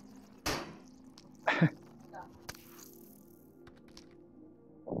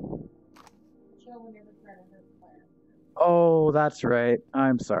 Oh, that's right.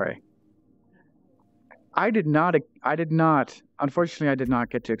 I'm sorry. I did not, unfortunately, I did not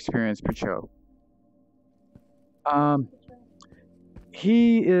get to experience Pateau.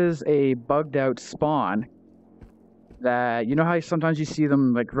 He is a bugged out spawn that, you know how sometimes you see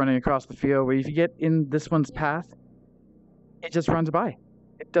them like running across the field, where if you get in this one's path, it just runs by.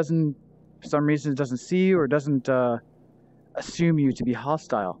 It doesn't, for some reason, it doesn't see you or doesn't assume you to be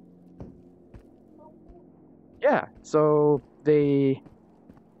hostile. Yeah, so the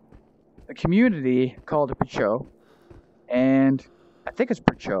community called it Pateau, and I think it's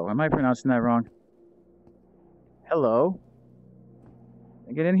Pateau. Am I pronouncing that wrong? Hello?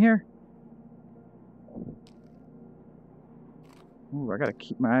 Can I get in here? Ooh, I gotta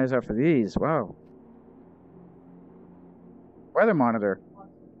keep my eyes out for these. Wow. Weather monitor.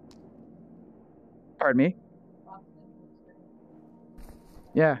 Pardon me?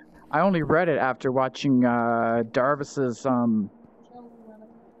 Yeah, I only read it after watching Darvis's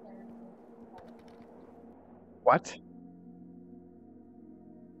what?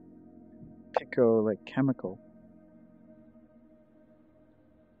 Pico, like chemical.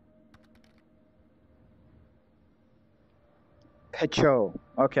 Pateau.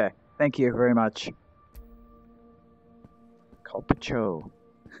 Okay, thank you very much. Called Pateau.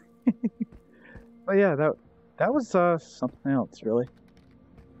 But yeah, that was something else, really.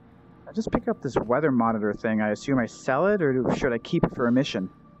 I just pick up this weather monitor thing. I assume I sell it, or should I keep it for a mission?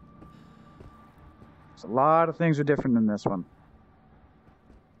 There's a lot of things are different in this one.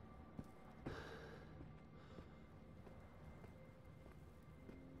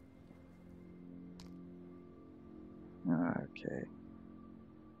 Okay.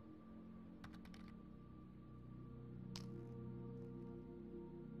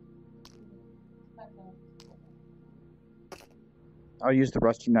 I'll use the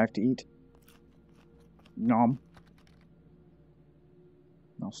rusty knife to eat. Nom.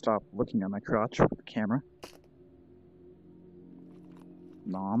 I'll stop looking at my crotch with the camera.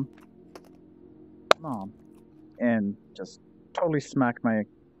 Nom. Nom. And just totally smack my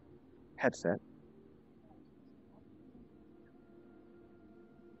headset.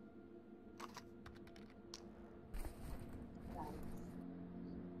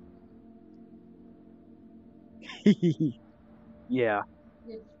 Yeah.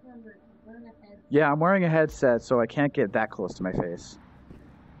 Yeah, I'm wearing a headset, so I can't get that close to my face.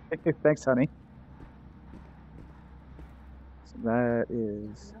 Thanks, honey. So that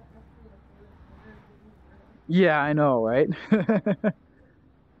is... Yeah, I know, right?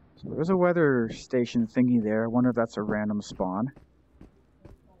 So there's a weather station thingy there. I wonder if that's a random spawn.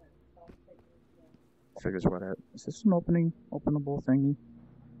 Figures what out. Is this an openable thingy?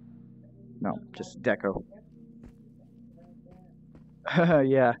 No, just deco.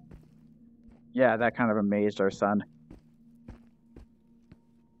 Yeah. Yeah, that kind of amazed our son.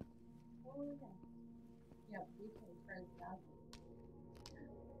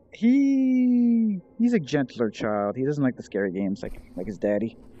 He's a gentler child. He doesn't like the scary games like his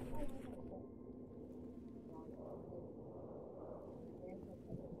daddy.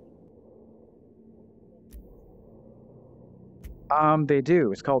 They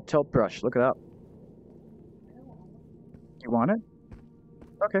do. It's called Tilt Brush. Look it up. You want it?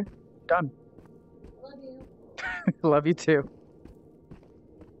 Okay, done. Love you. Love you too.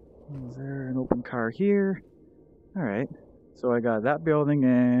 Is there an open car here? All right. So I got that building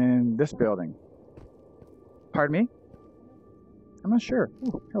and this building. Pardon me? I'm not sure.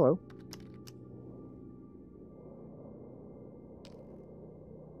 Ooh, hello.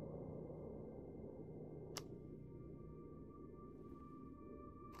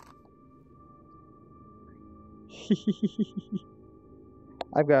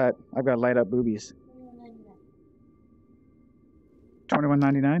 I've got light up boobies.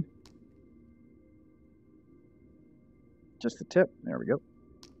 $21.99. just the tip. There we go.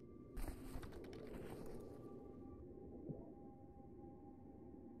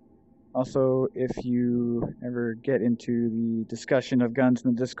 Also, if you ever get into the discussion of guns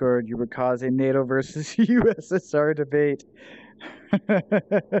in the Discord, you would cause a NATO versus USSR debate.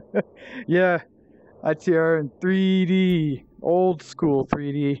 Yeah, ITR in 3D, old school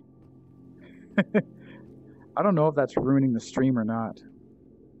 3D. I don't know if that's ruining the stream or not.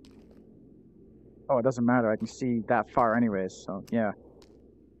 Oh, it doesn't matter. I can see that far anyways, so yeah.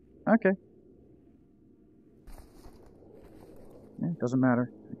 Okay. Yeah, it doesn't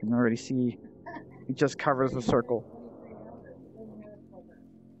matter. I can already see it just covers the circle.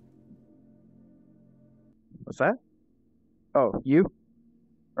 What's that? Oh, you?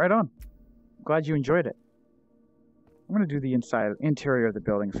 Right on. Glad you enjoyed it. I'm gonna do the interior of the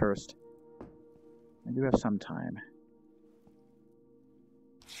building first. I do have some time.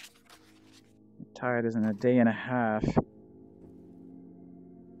 I'm tired as in a day and a half.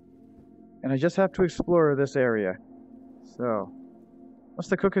 And I just have to explore this area. So, what's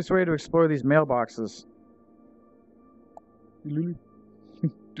the quickest way to explore these mailboxes?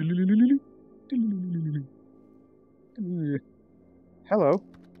 Hello.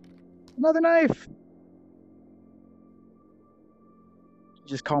 Another knife!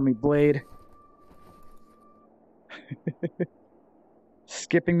 Just call me Blade.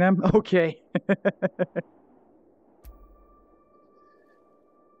 Skipping them? Okay.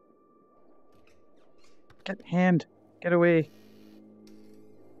 Get away.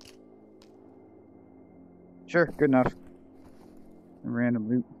 Sure, good enough. Random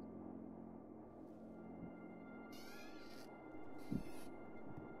loot.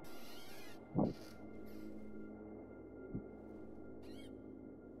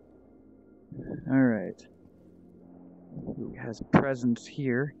 Alright. Who has a presence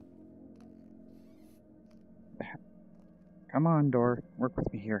here? Come on, door. Work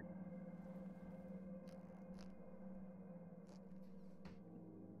with me here.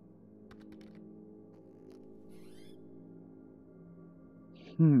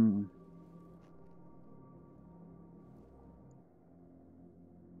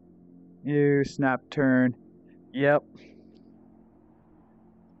 You snap turn. Yep.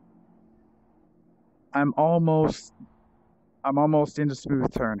 I'm almost into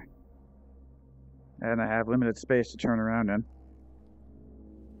smooth turn. And I have limited space to turn around in.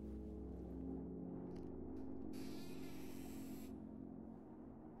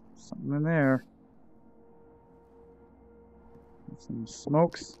 Something in there. Some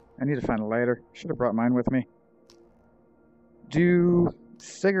smokes. I need to find a lighter. Should have brought mine with me. Do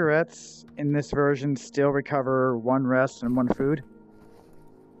cigarettes in this version still recover 1 rest and 1 food?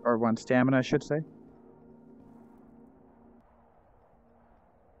 Or 1 stamina, I should say.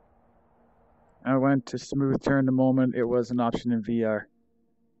 I went to smooth turn the moment it was an option in VR.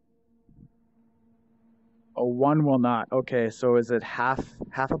 Oh, 1 will not. Okay, so is it half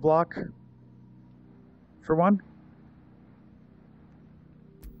a block for 1?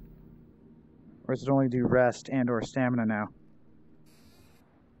 Or does it only do rest and or stamina now?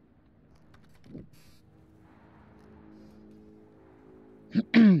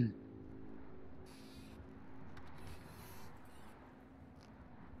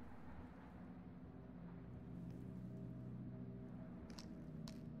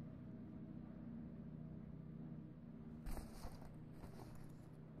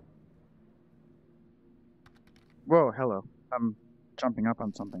 Whoa, hello. I'm jumping up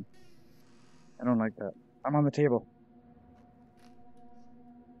on something. I don't like that. I'm on the table.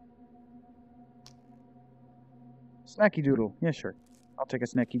 Snacky doodle. Yeah, sure. I'll take a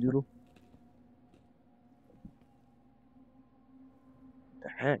snacky doodle. The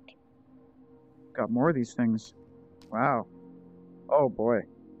heck? Got more of these things. Wow. Oh boy.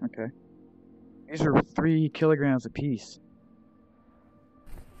 Okay. These are 3 kilograms apiece.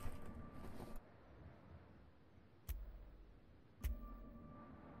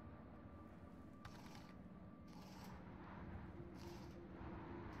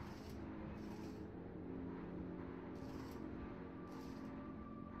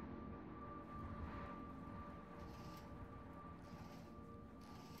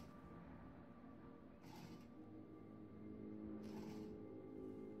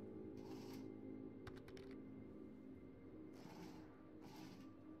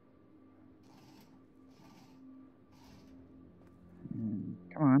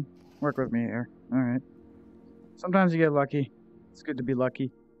 Come on, work with me here. Alright. Sometimes you get lucky. It's good to be lucky.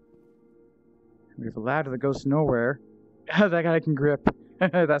 We have a ladder that goes nowhere. That guy can grip.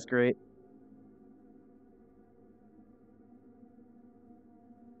 That's great.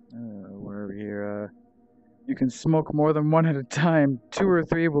 We're over here. You can smoke more than one at a time. 2 or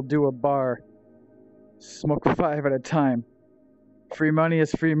 3 will do a bar. Smoke 5 at a time. Free money is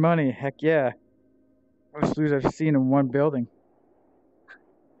free money. Heck yeah. Most loot I've seen in one building.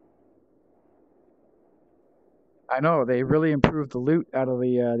 I know, they really improved the loot out of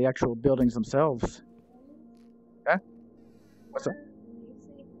the actual buildings themselves. Huh? What's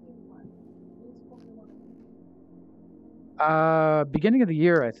that? Beginning of the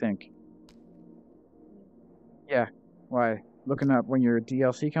year, I think. Yeah. Why? Looking up when your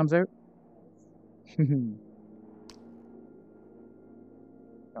DLC comes out? No,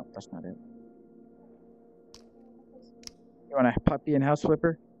 that's not it. You want a puppy and house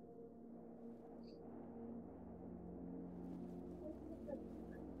flipper?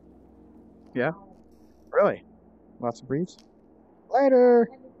 Yeah? Really? Lots of breeds? Later!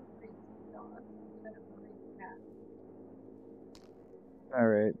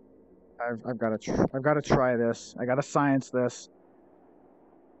 Alright. I've got to try this. I got to science this.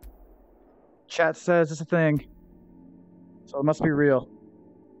 Chat says it's a thing. So it must be real.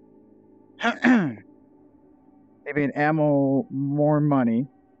 They made ammo more money.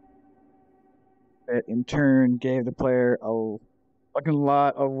 It in turn gave the player a fucking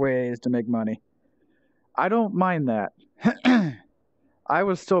lot of ways to make money. I don't mind that. I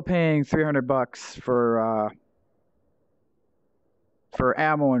was still paying $300 for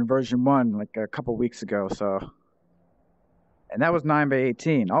ammo in version 1 like a couple weeks ago, so, and that was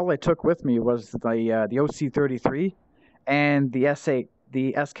 9x18. All I took with me was the OC33 and the S8,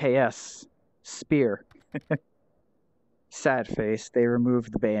 the SKS spear. Sad face, they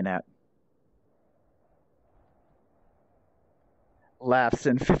removed the bayonet. Laughs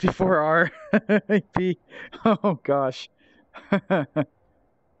in 54R AP. Oh gosh.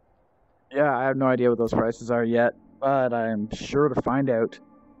 Yeah, I have no idea what those prices are yet, but I'm sure to find out.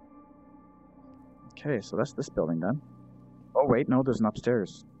 Okay, so that's this building done. Oh wait, no, there's an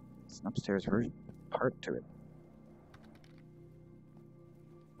upstairs. It's an upstairs version part to it.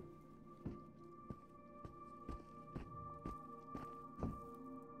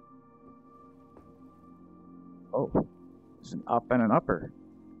 Oh, there's an up and an upper.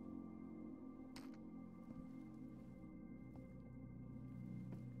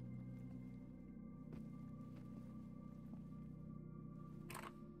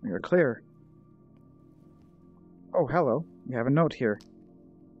 You're clear. Oh, hello. You have a note here.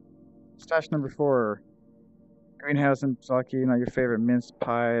 Stash number 4. Greenhouse and Zaki, not your favorite minced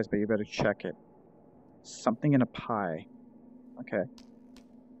pies, but you better check it. Something in a pie. Okay.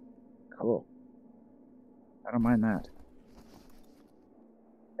 Cool. I don't mind that.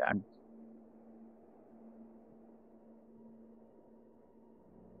 Yeah,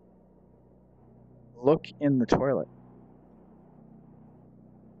 Look in the toilet.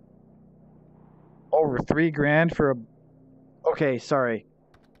 Over $3,000 for a... Okay, sorry.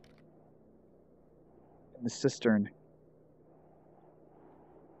 In the cistern.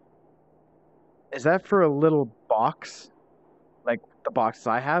 Is that for a little box? Like the boxes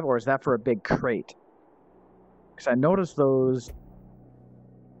I have? Or is that for a big crate? Because I noticed those...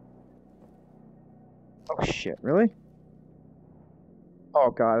 Oh shit, really?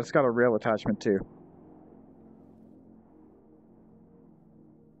 Oh god, it's got a rail attachment too.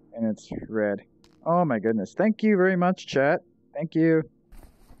 And it's red. Oh my goodness. Thank you very much, chat. Thank you.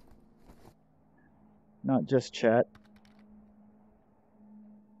 Not just chat.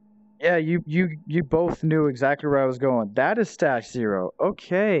 Yeah, you both knew exactly where I was going. That is stash 0.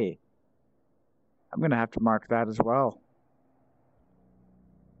 Okay. I'm going to have to mark that as well.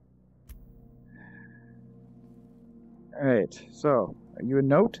 Alright, so, are you a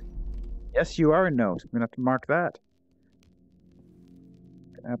note? Yes, you are a note. I'm going to have to mark that.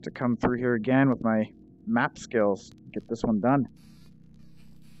 I have to come through here again with my map skills. Get this one done.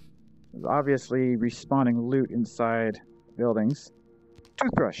 There's obviously respawning loot inside buildings.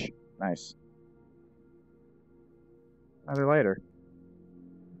 Toothbrush. Nice. Another lighter.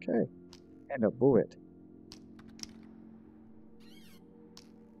 Okay. And a bullet.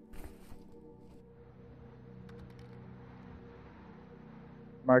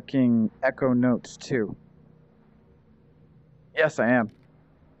 Marking echo notes too. Yes, I am.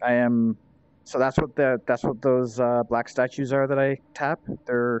 I am. So that's what those black statues are that I tap.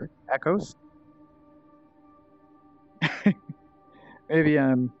 They're echoes. Maybe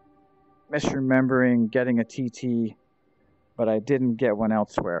I'm misremembering getting a TT, but I didn't get one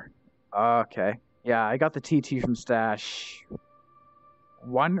elsewhere. Okay. Yeah, I got the TT from stash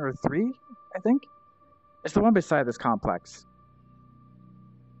 1 or 3, I think. It's the one beside this complex.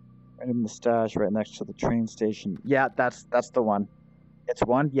 Right in the stash, right next to the train station. Yeah, that's the one. It's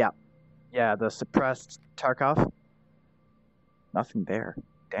 1? Yeah. Yeah, the suppressed Tarkov. Nothing there.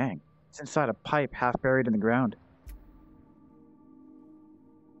 Dang. It's inside a pipe half buried in the ground.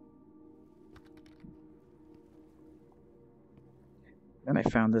 Then I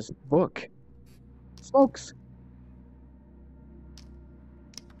found this book. Smokes.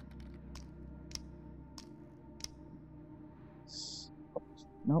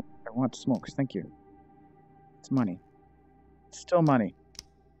 Nope, I want smokes. Thank you. It's money. It's still money.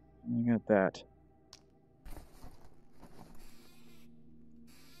 You got that.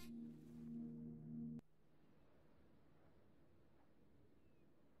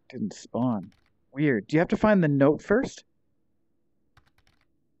 Didn't spawn. Weird. Do you have to find the note first?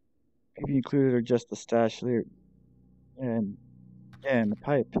 Maybe included or just the stash loot. And yeah, in the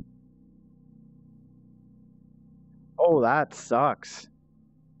pipe. Oh, that sucks.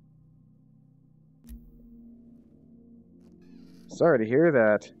 Sorry to hear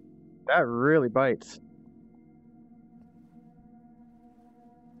that. That really bites.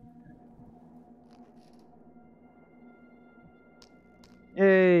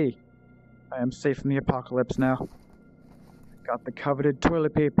 Yay! I am safe from the apocalypse now. Got the coveted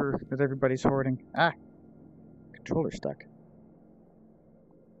toilet paper that everybody's hoarding. Ah! Controller stuck.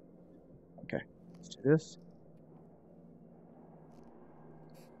 Okay, let's do this.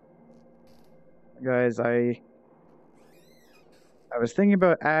 Guys, I was thinking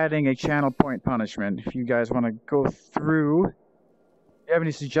about adding a channel point punishment. If you guys want to go through, if you have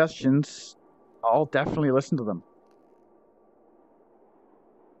any suggestions, I'll definitely listen to them.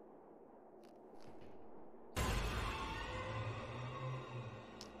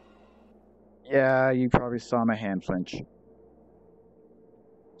 Yeah, you probably saw my hand flinch.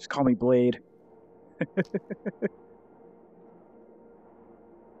 Just call me Blade.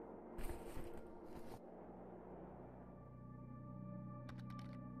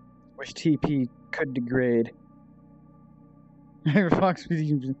 Wish TP could degrade. Fox,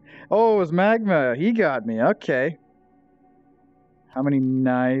 oh, it was Magma. He got me. Okay. How many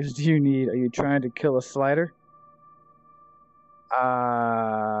knives do you need? Are you trying to kill a slider?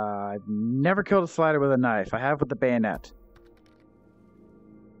 I've never killed a slider with a knife. I have with the bayonet.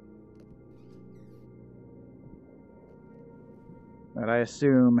 But I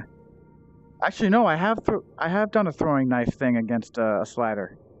assume... Actually, no, I have done a throwing knife thing against a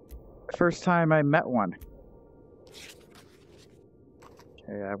slider. The first time I met one.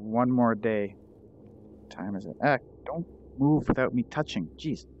 Okay, I have one more day. What time is it? Don't move without me touching.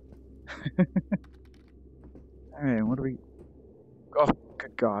 Jeez. Alright, what do we... Oh,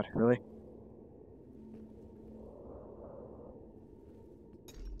 good God, really?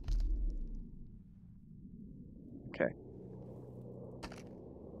 Okay.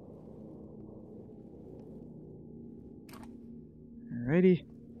 Alrighty.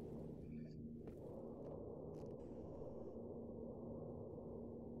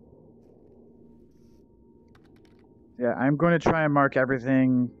 Yeah, I'm going to try and mark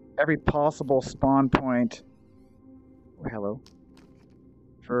everything, every possible spawn point. Oh, hello.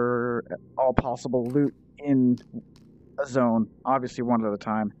 For all possible loot in a zone. Obviously, one at a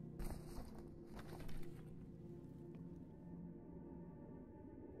time.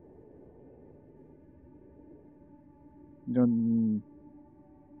 You don't...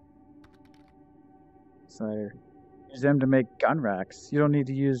 Slider. Use them to make gun racks. You don't need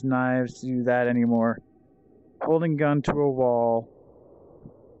to use knives to do that anymore. Holding gun to a wall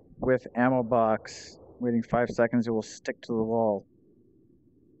with ammo box. Waiting 5 seconds, it will stick to the wall.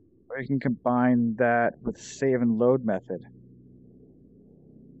 Or you can combine that with save and load method.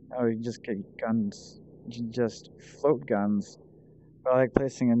 Oh, you can just get guns. You can just float guns. But I like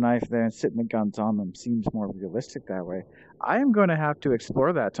placing a knife there and sitting the guns on them. Seems more realistic that way. I am going to have to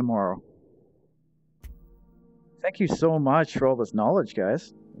explore that tomorrow. Thank you so much for all this knowledge,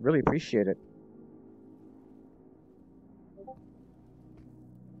 guys. Really appreciate it.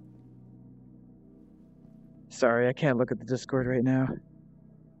 Sorry, I can't look at the Discord right now.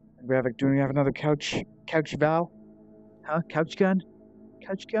 Do we have another couch Val? Huh? Couch gun?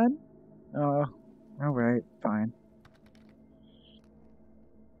 Couch gun? Oh, alright, fine.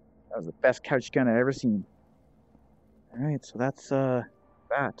 That was the best couch gun I've ever seen. Alright, so that's,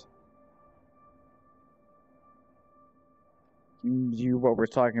 that. You what we're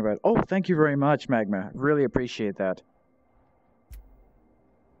talking about. Oh, thank you very much, Magma. Really appreciate that.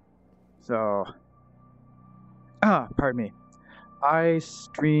 So... pardon me. I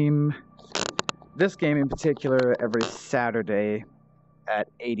stream this game in particular every Saturday at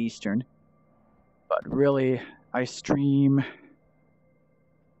 8 Eastern. But really, I stream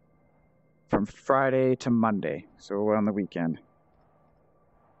from Friday to Monday, so on the weekend.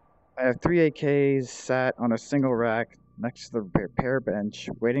 I have 3 AKs sat on a single rack next to the repair bench,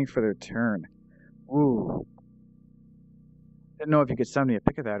 waiting for their turn. Ooh. Didn't know if you could send me a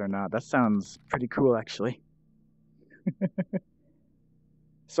pic of that or not. That sounds pretty cool, actually.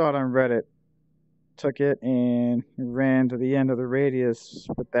 Saw it on Reddit. Took it and ran to the end of the radius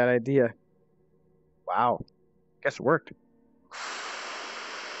with that idea. Wow. Guess it worked.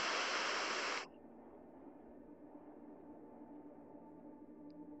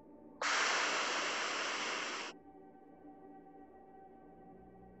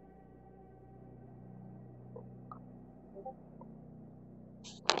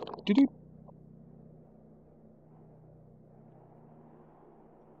 Doo-doo.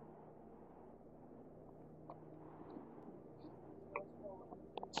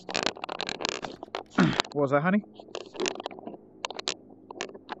 What was that, honey?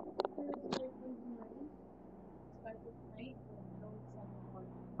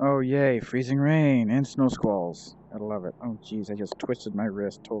 Oh, yay. Freezing rain and snow squalls. I love it. Oh, jeez. I just twisted my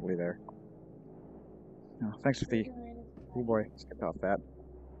wrist totally there. Oh, thanks for the... Oh, boy. Skipped off that.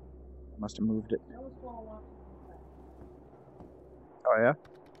 Must have moved it. Oh, yeah?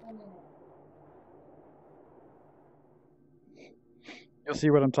 You'll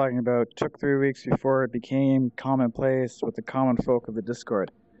see what I'm talking about. Took 3 weeks before it became commonplace with the common folk of the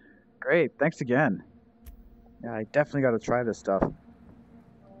Discord. Great. Thanks again. Yeah, I definitely got to try this stuff.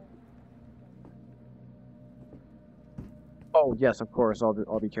 Oh, yes, of course.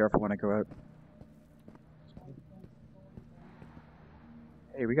 I'll be careful when I go out.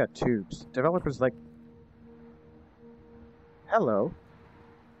 Hey, we got tubes. Developers like... Hello.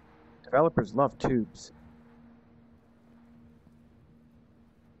 Developers love tubes.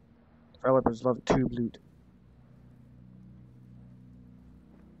 Developers love tube loot.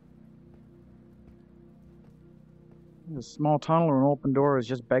 A small tunnel or an open door is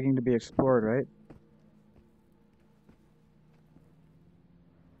just begging to be explored, right?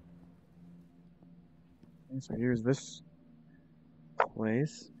 Okay, so here's this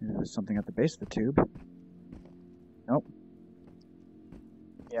place. There's something at the base of the tube. Nope.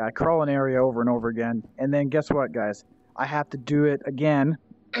 Yeah, I crawl an area over and over again. And then guess what, guys? I have to do it again.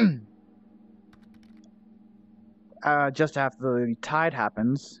 Just after the tide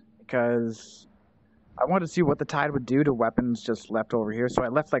happens. Because I wanted to see what the tide would do to weapons just left over here. So I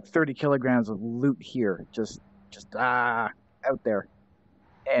left like 30 kilograms of loot here. Just out there.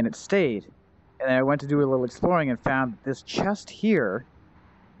 And it stayed. And then I went to do a little exploring and found this chest here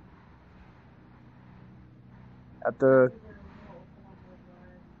at the...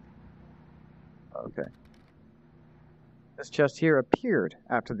 Okay. This chest here appeared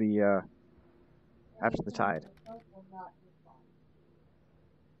after the tide.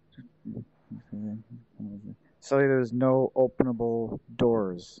 So there's no openable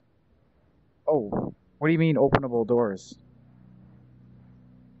doors. Oh, what do you mean openable doors?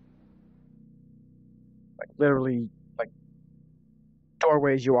 Like literally, like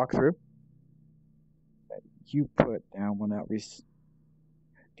doorways you walk through. That you put down when that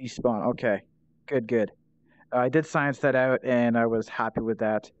despawn. Okay, good. I did science that out, and I was happy with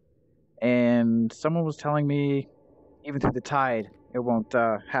that. And someone was telling me, even through the tide, it won't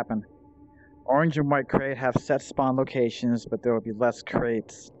happen. Orange and white crate have set spawn locations, but there will be less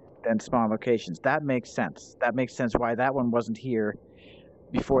crates than spawn locations. That makes sense. That makes sense why that one wasn't here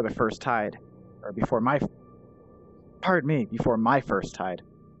before the first tide. Or before my... Pardon me, before my first tide.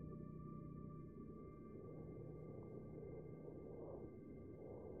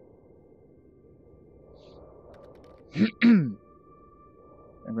 I'm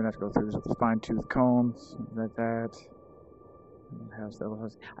gonna have to go through this with the fine-tooth combs, like that.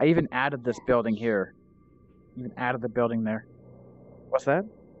 I even added this building here. Even added the building there. What's that?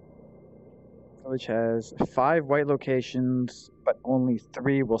 Village has 5 white locations, but only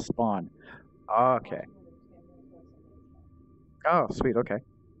 3 will spawn. Okay. Oh, sweet. Okay.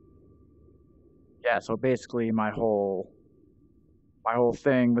 Yeah. So basically, my whole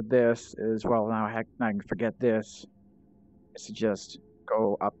thing with this is, well, now I can forget this. Is to just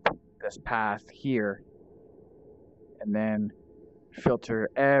go up this path here, and then filter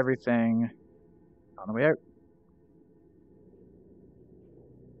everything on the way out.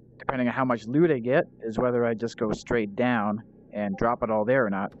 Depending on how much loot I get, is whether I just go straight down and drop it all there or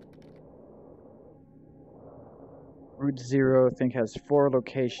not. Route 0, I think, has 4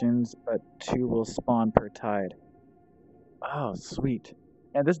 locations, but 2 will spawn per tide. Oh, sweet.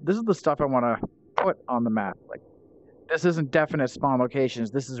 And this is the stuff I want to put on the map. Like, this isn't definite spawn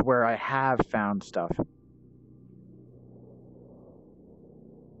locations. This is where I have found stuff.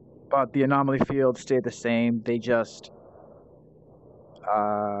 But the anomaly fields stay the same. They just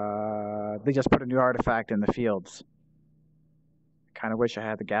They just put a new artifact in the fields. I kind of wish I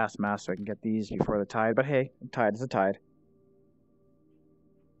had the gas mask so I can get these before the tide, but hey, a tide is a tide.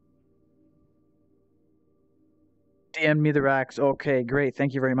 DM me the racks. Okay, great.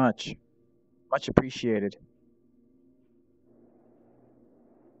 Thank you very much. Much appreciated.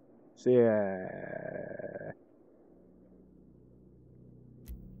 So yeah.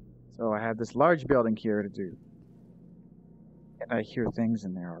 So I have this large building here to do. And I hear things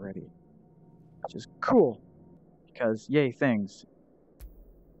in there already. Which is cool. Because, yay, things.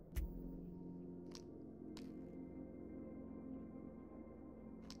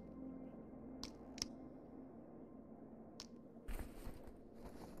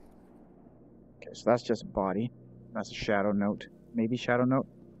 Okay, so that's just a body. That's a shadow note. Maybe shadow note.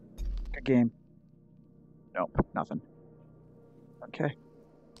 Good game. Nope, nothing. Okay.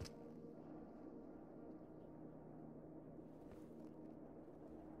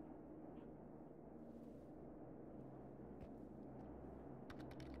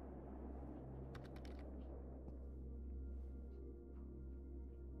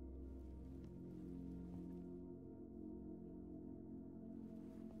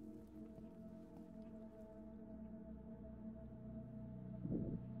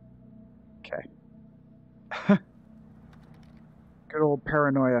 Good old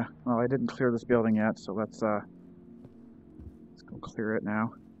paranoia. Well, I didn't clear this building yet, so let's go clear it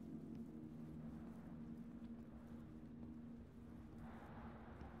now.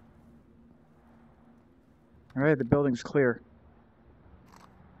 Alright, the building's clear.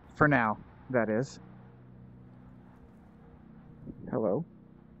 For now, that is. Hello.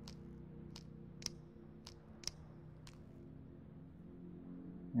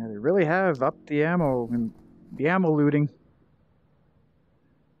 Yeah, they really have upped the ammo and the ammo looting.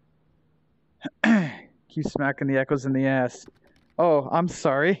 Keep smacking the echoes in the ass. Oh, I'm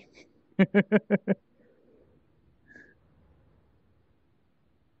sorry.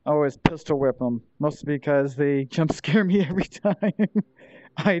 Always pistol whip them. Mostly because they jump scare me every time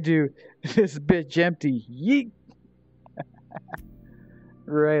I do this bitch empty. Yeet!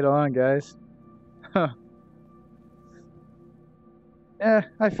 Right on, guys. Huh. Yeah,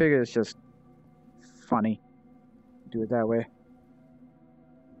 I figured it's just funny. Do it that way.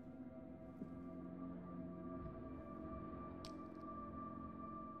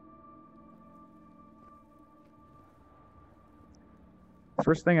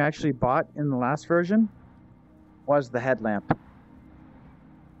 First thing I actually bought in the last version was the headlamp.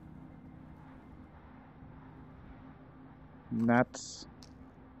 And that's,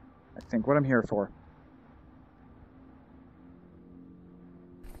 I think, what I'm here for.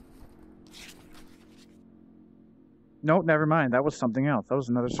 No, never mind. That was something else. That was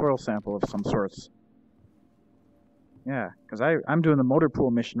another soil sample of some sorts. Yeah, because I'm doing the motor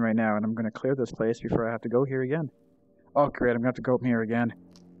pool mission right now, and I'm going to clear this place before I have to go here again. Oh, great. I'm going to have to go up here again.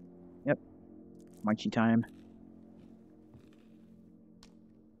 Yep. Munchy time.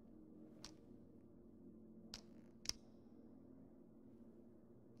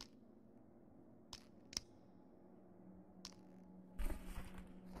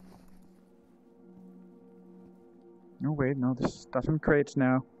 No, wait, no, there's stuff in crates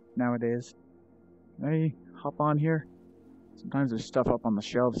nowadays. Can I hop on here? Sometimes there's stuff up on the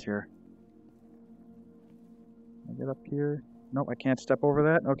shelves here. Can I get up here? Nope, I can't step over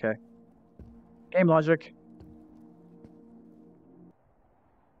that? Okay. Game logic.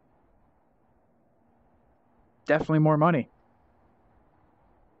 Definitely more money.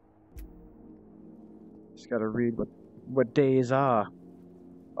 Just gotta read what days are.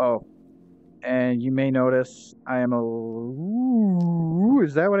 Oh. And you may notice I am a... Ooh,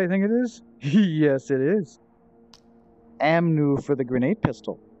 is that what I think it is? Yes, it is. Amnu for the grenade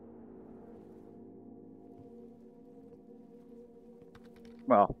pistol.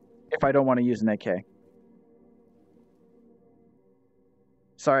 Well, if I don't want to use an AK.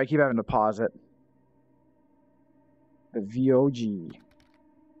 Sorry, I keep having to pause it. The VOG.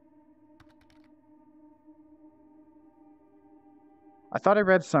 I thought I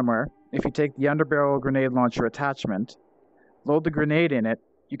read somewhere, if you take the underbarrel grenade launcher attachment, load the grenade in it,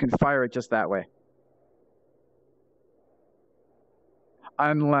 you can fire it just that way.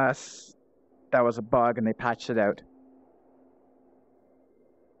 Unless that was a bug and they patched it out.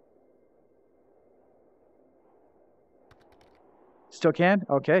 Still can?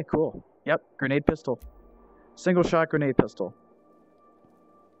 Okay, cool. Yep, grenade pistol. Single shot grenade pistol.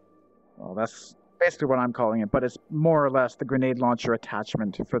 Well, that's basically what I'm calling it, but it's more or less the grenade launcher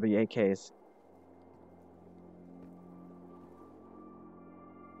attachment for the AKs.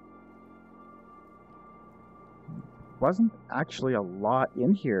 wasn't actually a lot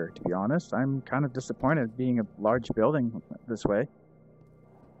in here, to be honest. I'm kind of disappointed being a large building this way.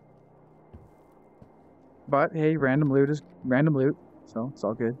 But hey, random loot is random loot, so it's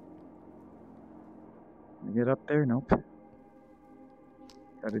all good. Can I get up there? Nope.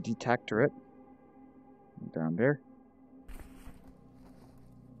 Got a detectorate. Down there.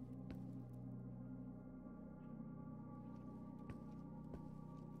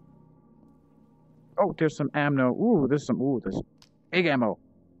 Oh, there's some ammo. Ooh, there's big ammo.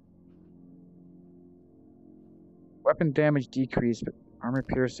 Weapon damage decrease, but armor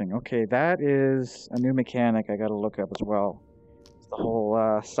piercing. Okay, that is a new mechanic I gotta look up as well. It's the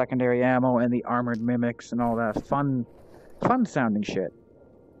whole secondary ammo and the armored mimics and all that fun sounding shit.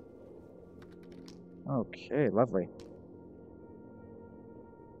 Okay, lovely.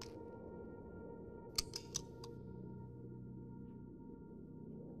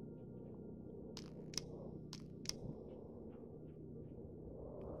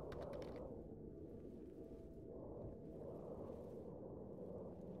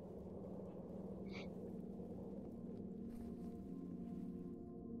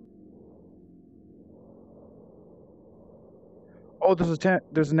 Oh,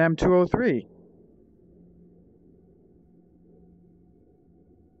 there's an M203.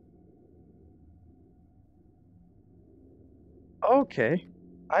 Okay,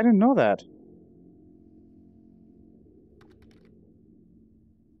 I didn't know that.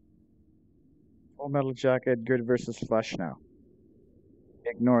 Full metal jacket, good versus flesh now.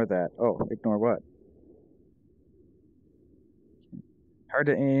 Ignore that. Oh, ignore what? Hard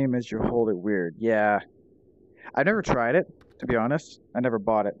to aim as you hold it weird. Yeah. I never tried it, to be honest. I never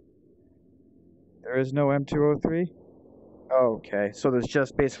bought it. There is no M203? Okay, so there's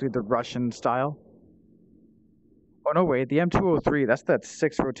just basically the Russian style? Oh, no, wait. The M203, that's that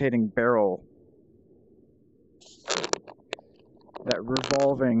 6 rotating barrel. That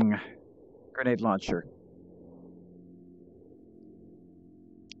revolving grenade launcher.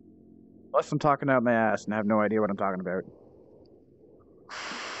 Unless I'm talking out my ass and have no idea what I'm talking about.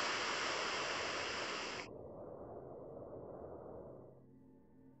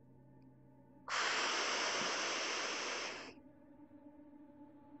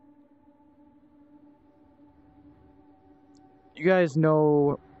 You guys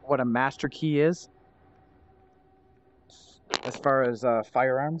know what a master key is? As far as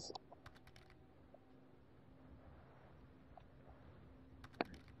firearms?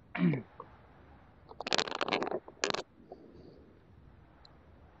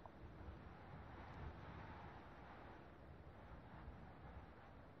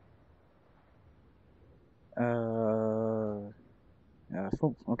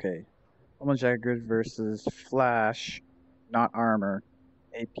 Okay. Full jacket good versus flash, not armor.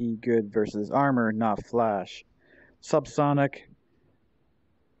 AP good versus armor, not flash. Subsonic.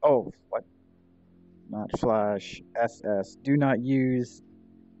 Oh, what? Not flash. SS. Do not use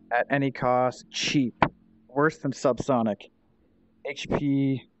at any cost. Cheap. Worse than subsonic.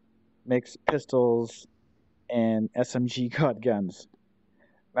 HP makes pistols and SMG god guns.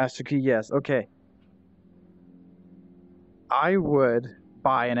 Master key, yes. Okay. I would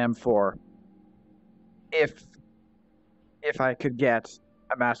buy an M4 if I could get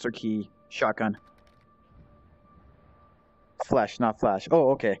a master key shotgun. Flesh, not flash.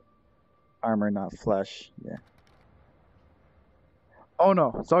 Oh, okay. Armor, not flesh. Yeah. Oh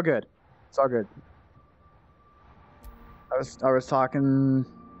no, it's all good. It's all good. I was talking.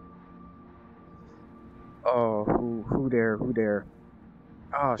 Oh, who dare?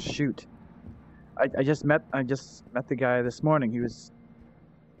 Oh shoot. I just met the guy this morning.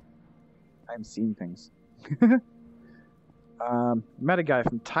 I'm seeing things. Met a guy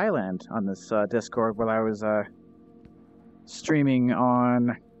from Thailand on this Discord while I was streaming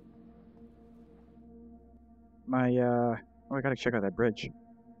on my oh, I gotta check out that bridge.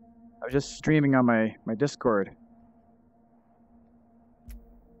 I was just streaming on my Discord.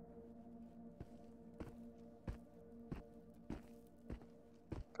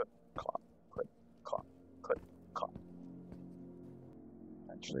 Click.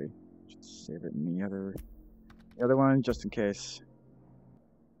 Actually, just save it in the other one just in case.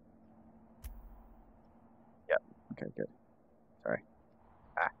 Yep. Okay, good. Sorry.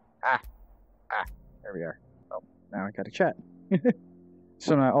 There we are. Oh, now I got to chat.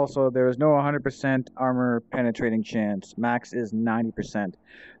 So now also there is no 100% armor penetrating chance. Max is 90%.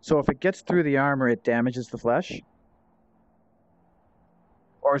 So if it gets through the armor, it damages the flesh?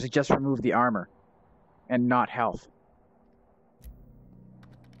 Or is it just remove the armor and not health?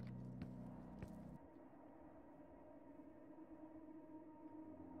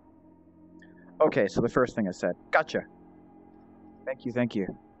 Okay, so the first thing I said. Gotcha. Thank you, thank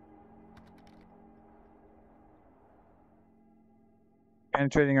you.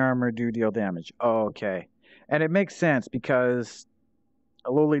 Penetrating armor do deal damage. Okay. And it makes sense because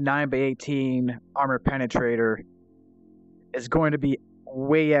a lowly 9x18 armor penetrator is going to be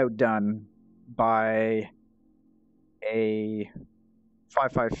way outdone by a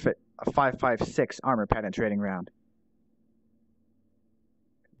 5.56 armor penetrating round.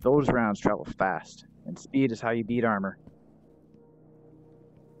 Those rounds travel fast, and speed is how you beat armor.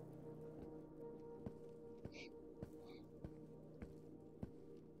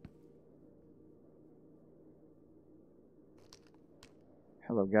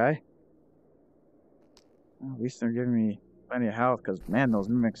 Hello, guy. Well, at least they're giving me plenty of health, because, man, those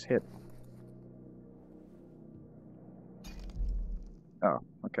mimics hit. Oh,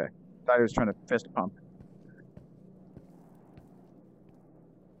 okay. Thought he was trying to fist pump.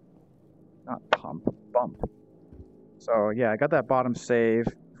 Not pump, bump. So, yeah, I got that bottom save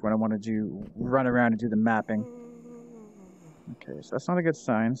when I want to do run around and do the mapping. Okay, so that's not a good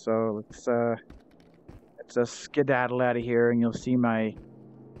sign, so let's skedaddle out of here, and you'll see my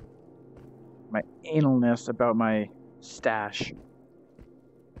analness about my stash.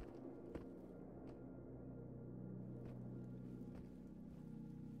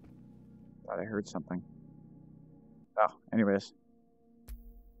 Thought I heard something. Oh, anyways.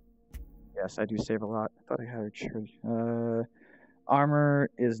 Yes, I do save a lot. I thought I heard. Armor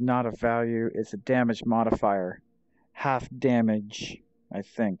is not a value, it's a damage modifier. Half damage, I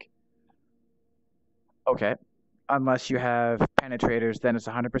think. Okay. Unless you have penetrators, then it's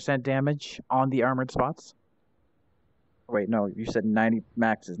 100% damage on the armored spots. Wait, no, you said 90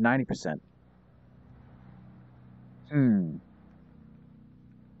 max is 90%. Can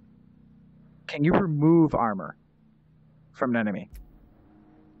you remove armor from an enemy?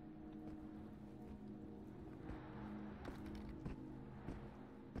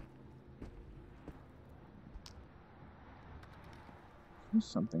 There's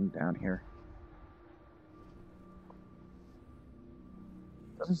something down here.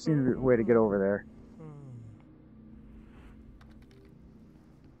 Doesn't seem to be a way to get over there.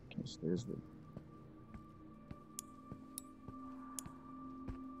 Okay, so there's the...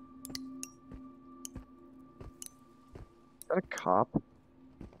 Is that a cop?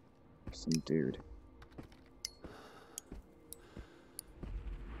 Some dude.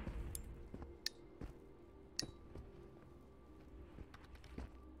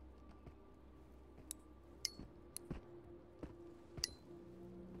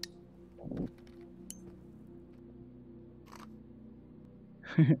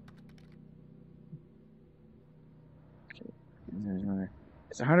 Okay. There's another.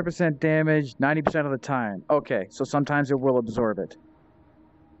 It's 100% damage 90% of the time. Okay, so sometimes it will absorb it.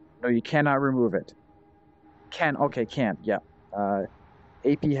 No, you cannot remove it. Can, okay, can, yeah.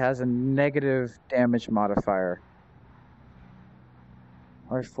 AP has a negative damage modifier.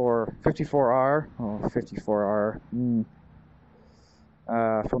 R4, 54R. Oh, 54R.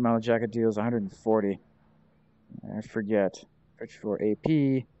 Full Metal Jacket deals 140. I forget. 54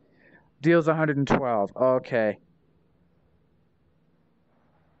 AP. Deals 112. Okay.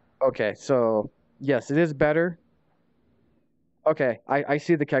 Okay, so, yes, it is better. Okay, I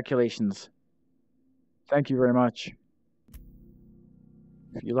see the calculations. Thank you very much.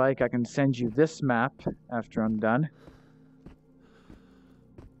 If you like, I can send you this map after I'm done.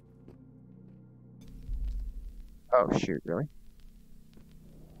 Oh, shoot, really?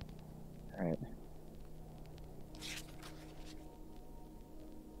 Alright.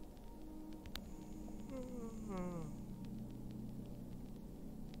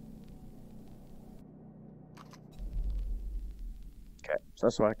 Okay, so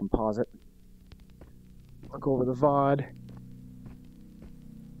that's why I can pause it. Look over the VOD.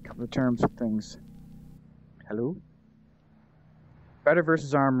 Couple of terms of things. Hello? Better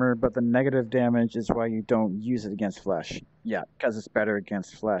versus armor, but the negative damage is why you don't use it against flesh. Yeah, because it's better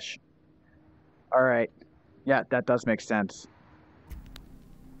against flesh. Alright. Yeah, that does make sense.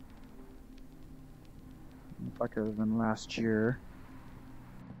 Better than last year.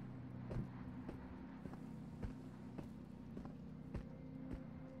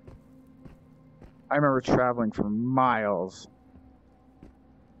 I remember traveling for miles.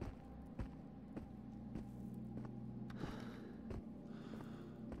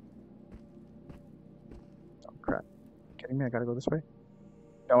 Oh crap. Kidding me? I gotta go this way?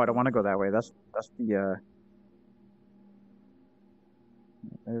 No, I don't want to go that way. That's the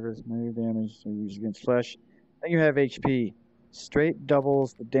melee damage so used against flesh. Then you have HP. Straight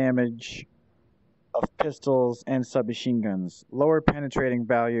doubles the damage of pistols and submachine guns. Lower penetrating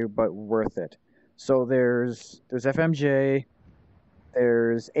value, but worth it. So there's FMJ,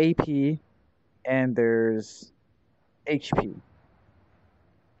 there's AP, and there's HP.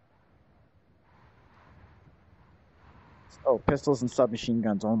 Oh, pistols and submachine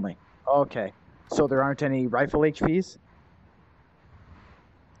guns only. Okay. So there aren't any rifle HPs?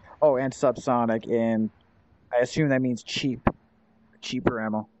 Oh, and subsonic, and I assume that means cheaper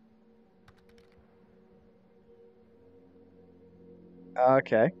ammo.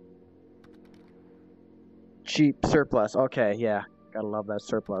 Okay. Cheap surplus. Okay, yeah. Gotta love that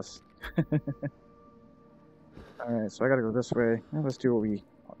surplus. Alright, so I gotta go this way. Now let's do what we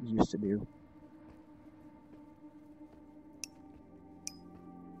used to do.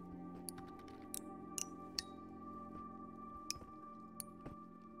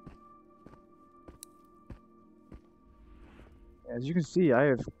 As you can see, I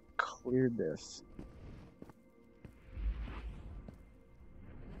have cleared this.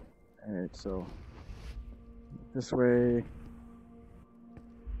 Alright, so this way.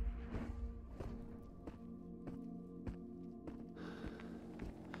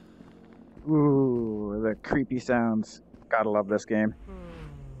 Ooh, the creepy sounds. Gotta love this game.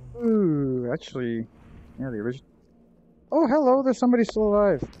 Ooh, actually, yeah, the original. Oh, hello, there's somebody still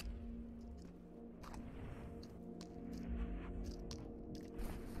alive.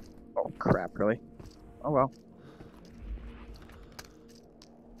 Oh, crap, really? Oh, well.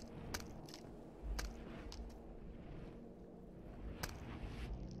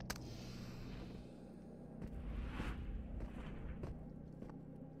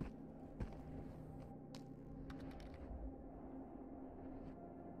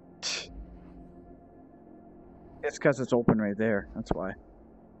 It's because it's open right there. That's why.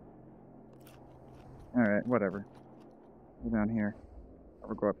 Alright, whatever. Go down here.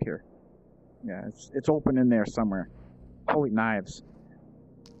 Or go up here. Yeah, it's open in there somewhere. Holy knives.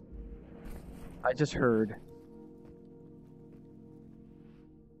 I just heard.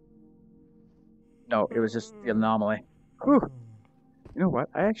 No, it was just the anomaly. Whew. You know what?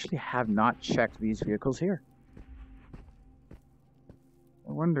 I actually have not checked these vehicles here.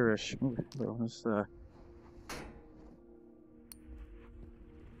 I wonder if... Ooh, well, this,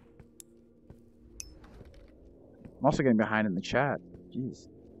 I'm also getting behind in the chat. Jeez.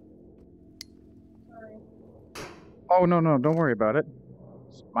 Sorry. Oh, no, don't worry about it.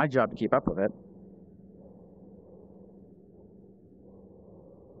 It's my job to keep up with it.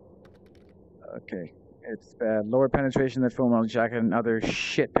 Okay. It's bad. Lower penetration than full metal jacket and other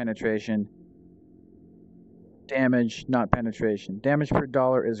shit penetration. Damage, not penetration. Damage per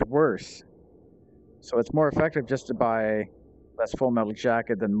dollar is worse. So it's more effective just to buy less full metal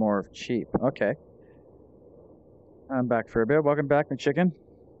jacket than more cheap. Okay. I'm back for a bit. Welcome back, McChicken.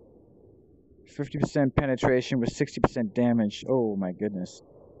 50% penetration with 60% damage. Oh my goodness.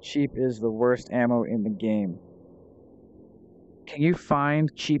 Cheap is the worst ammo in the game. Can you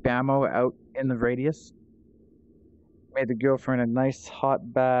find cheap ammo out in the radius? Made the girlfriend a nice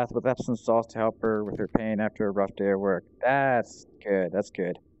hot bath with Epsom salts to help her with her pain after a rough day at work. That's good. That's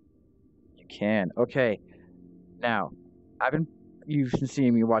good. You can. Okay. Now, you've been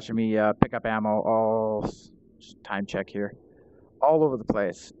seeing me, watching me pick up ammo all... Just time check here. All over the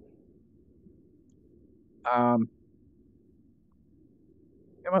place. You know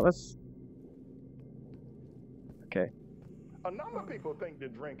what, let's... Okay. A number of people think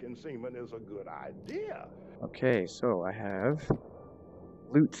that drinking semen is a good idea. Okay, so I have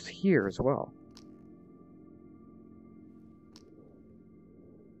loots here as well.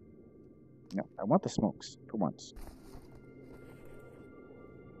 No, I want the smokes for once.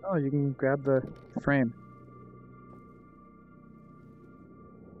 Oh, you can grab the frame.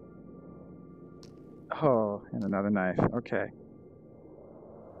 Oh, and another knife. Okay.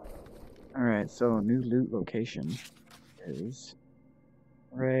 Alright, so new loot location is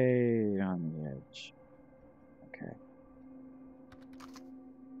right on the edge. Okay.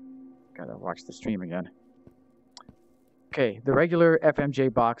 Gotta watch the stream again. Okay, the regular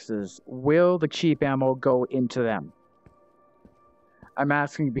FMJ boxes, will the cheap ammo go into them? I'm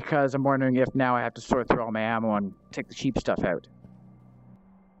asking because I'm wondering if now I have to sort through all my ammo and take the cheap stuff out.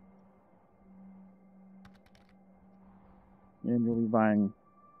 And you'll be buying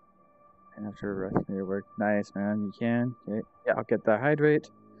after a rough day of work. Nice, man. You can. Okay. Yeah, I'll get that hydrate.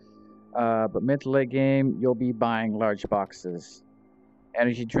 But mid to late game, you'll be buying large boxes.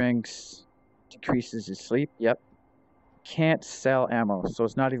 Energy drinks decreases your sleep. Yep. Can't sell ammo, so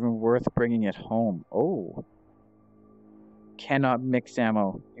it's not even worth bringing it home. Oh. Cannot mix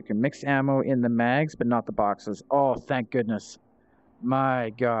ammo. You can mix ammo in the mags, but not the boxes. Oh, thank goodness. My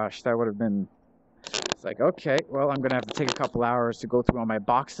gosh, that would have been... It's like, okay, well, I'm going to have to take a couple hours to go through all my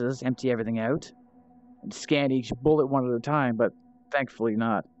boxes, empty everything out. and scan each bullet one at a time, but thankfully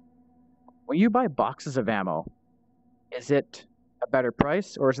not. When you buy boxes of ammo, is it a better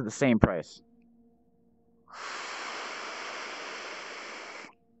price or is it the same price?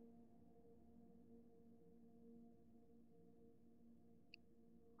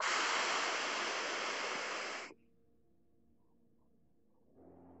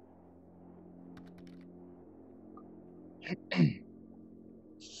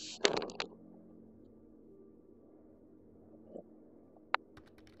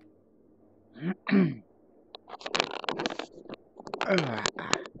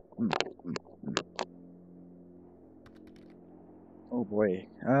 Oh boy.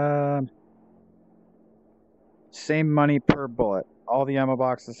 Same money per bullet. All the ammo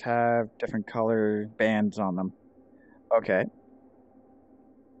boxes have different color bands on them. Okay.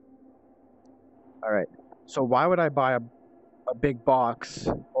 All right. So why would I buy a big box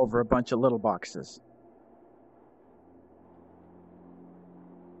over a bunch of little boxes?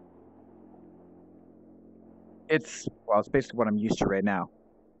 It's basically what I'm used to right now.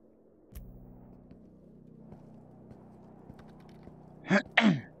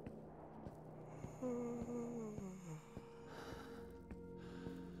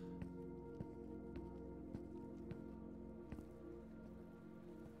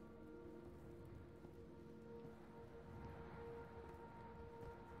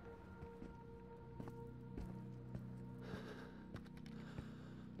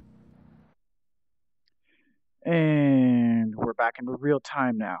 And we're back into real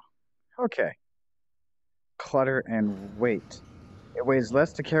time now. Okay. Clutter and weight. It weighs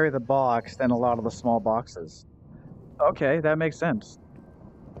less to carry the box than a lot of the small boxes. Okay, that makes sense.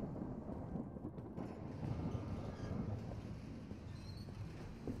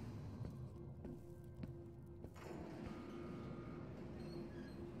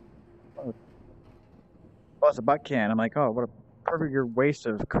 Oh, it's a butt can. I'm like, oh, what a perfect waste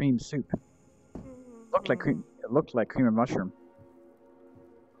of cream soup. Looked like cream. It looked like cream and mushroom.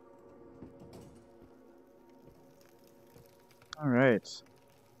 All right.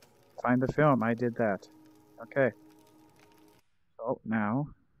 Find the film. I did that. Okay. So now,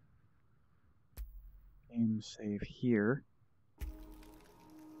 game save here.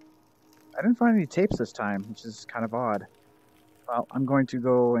 I didn't find any tapes this time, which is kind of odd. Well, I'm going to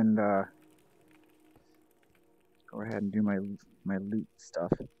go and go ahead and do my loot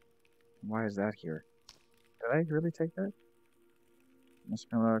stuff. Why is that here? Did I really take that? Miss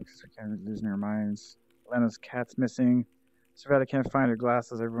Miller, can't losing her minds. Lena's cat's missing. Savannah can't find her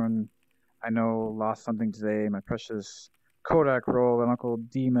glasses. Everyone I know lost something today. My precious Kodak roll and Uncle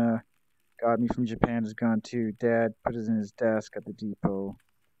Dima got me from Japan is gone too. Dad put it in his desk at the depot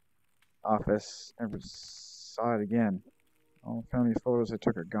office. Never saw it again. All family photos I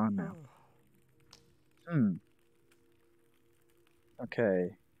took are gone now.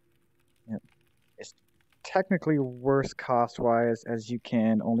 Okay. Yep. It's technically worse cost-wise, as you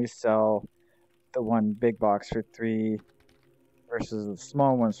can only sell the one big box for $3 versus the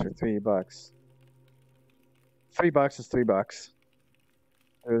small ones for $3. $3 is $3.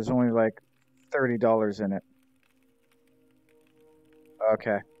 There's only like $30 in it.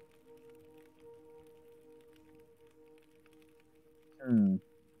 Okay.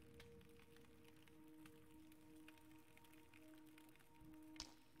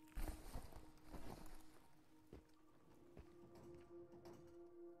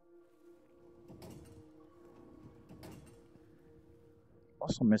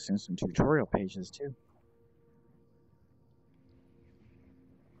 Also missing some tutorial pages too.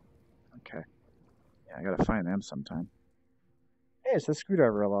 Okay. Yeah, I gotta find them sometime. Hey, it's the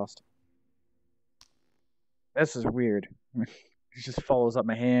screwdriver I lost. This is weird. It just follows up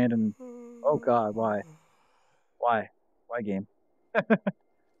my hand and... Oh god, why? Why? Why, game?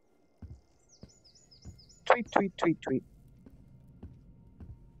 Tweet, tweet, tweet, tweet.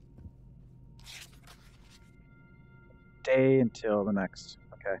 Day until the next.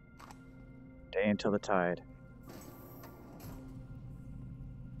 Okay. Day until the tide.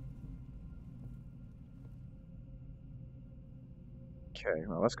 Okay,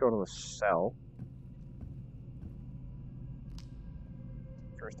 well, let's go to the cell.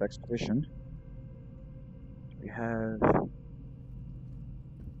 First expedition. We have...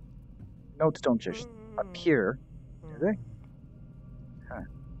 Notes don't just appear, do they? Huh.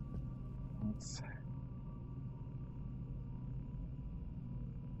 Let's...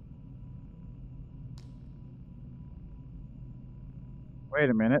 Wait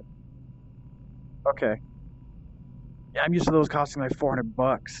a minute. Okay. Yeah, I'm used to those costing like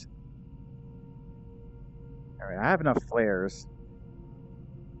 $400. Alright, I have enough flares.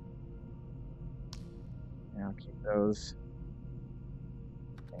 Yeah, I'll keep those.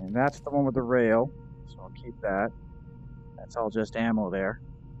 And that's the one with the rail, so I'll keep that. That's all just ammo there.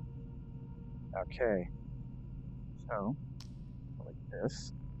 Okay. So, like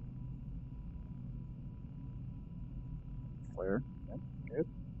this. Flare. Yep, good.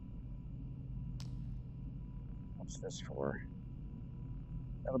 What's this for?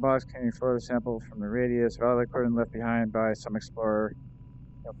 The box containing photo sample from the radius of other equipment left behind by some explorer.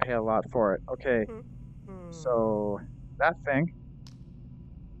 You'll pay a lot for it. Okay. So, that thing.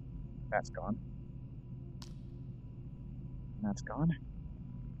 That's gone. That's gone.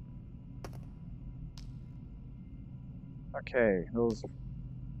 Okay, those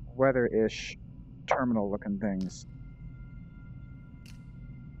weather-ish terminal-looking things.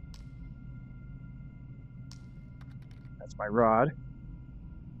 That's my rod.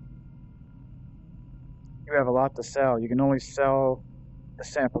 You have a lot to sell. You can only sell the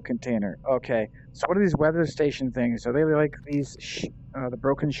sample container. Okay, so what are these weather station things? Are they like these, the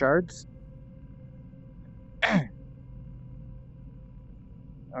broken shards?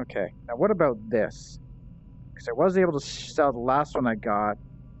 Okay, now what about this? Because I was able to sell the last one I got,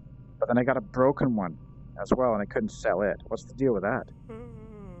 but then I got a broken one as well, and I couldn't sell it. What's the deal with that?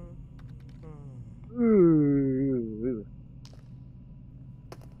 Ooh.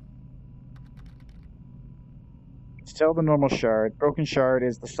 Sell the normal shard. Broken shard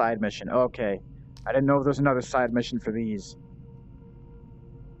is the side mission. Okay. I didn't know if there's another side mission for these.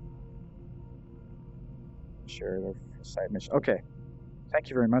 Sure, they're for side mission. Okay. Thank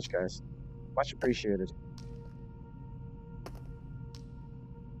you very much, guys. Much appreciated.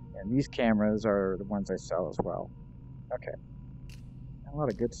 And these cameras are the ones I sell as well. Okay. A lot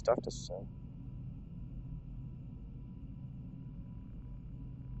of good stuff to sell.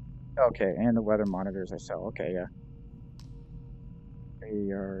 Okay, and the weather monitors I sell. Okay, yeah.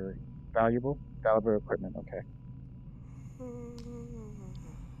 They are valuable equipment. Okay.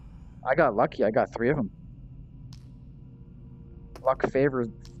 I got lucky. I got 3 of them. Luck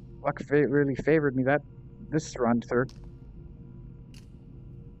really favored me this run through.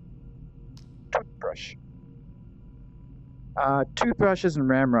 Toothbrush. Toothbrushes and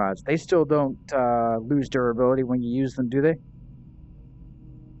ramrods. They still don't lose durability when you use them, do they?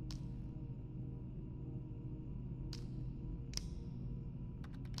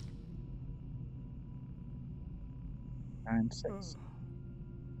 And 6.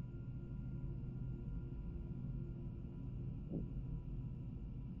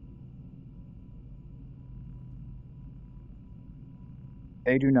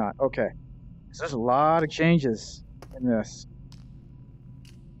 They do not. Okay. So there's a lot of changes in this.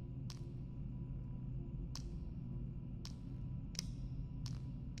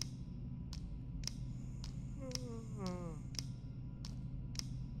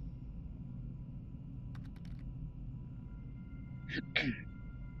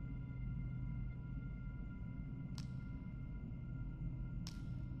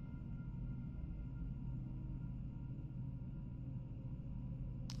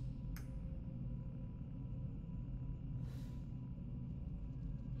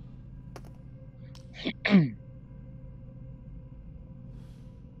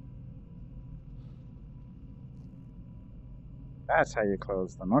 That's how you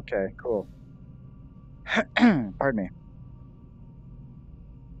close them. Okay, cool. Pardon me.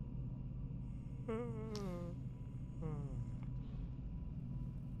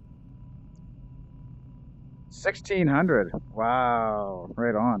 $1,600. Wow,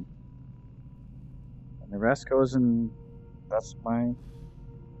 right on. And the rest goes in. That's my.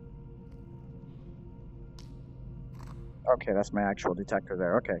 Okay, that's my actual detector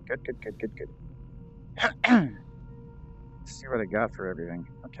there. Okay, good. Let's see what I got for everything.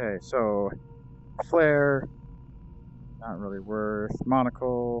 Okay, so flare, not really worth.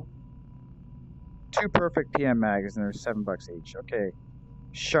 Monocle, 2 perfect PM mags, and they're $7 each. Okay,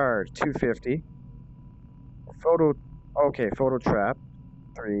 shard, 250. Photo trap,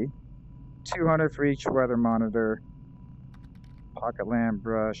 3. 200 for each weather monitor. Pocket lamp,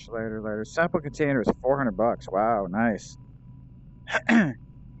 brush, lighter. Sample container is $400. Wow, nice. Okay,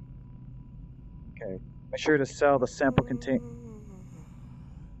 make sure to sell the sample container.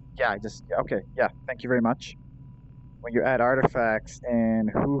 Yeah, okay, yeah, thank you very much. When you add artifacts,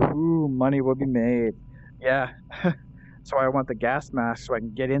 and money will be made. Yeah, so I want the gas mask so I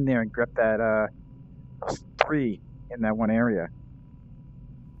can get in there and grip that, 3 in that one area.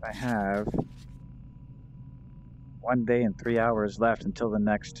 I have 1 day and 3 hours left until the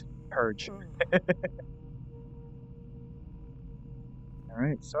next purge.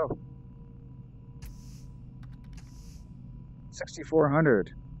 Alright, so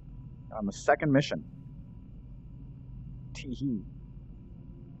 6,400 on the second mission. Tee hee.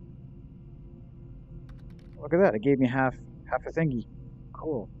 Look at that. It gave me half a thingy.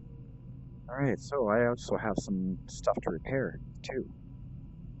 Cool. Alright, so I also have some stuff to repair, too.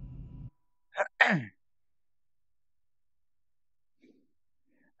 I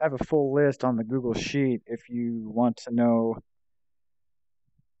have a full list on the Google Sheet if you want to know.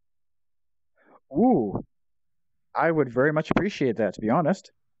 Ooh, I would very much appreciate that, to be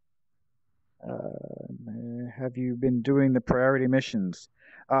honest. Have you been doing the priority missions?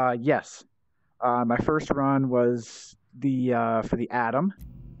 Yes. My first run was for the Atom,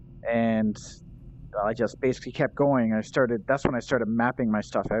 and I just basically kept going. That's when I started mapping my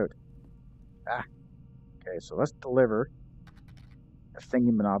stuff out. Okay, so let's deliver a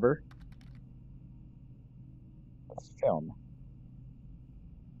thingy manobber. Let's film.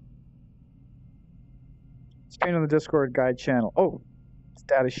 It's pinned on the Discord guide channel. Oh, this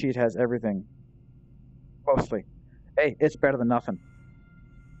data sheet has everything. Mostly. Hey, it's better than nothing.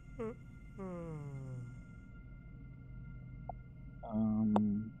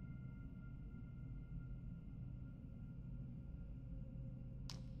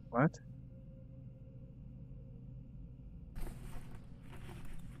 What?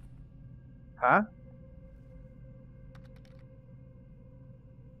 Huh?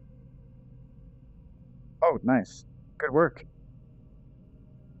 Oh, nice. Good work.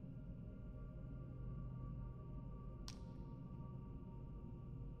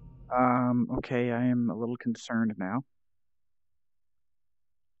 Okay, I am a little concerned now.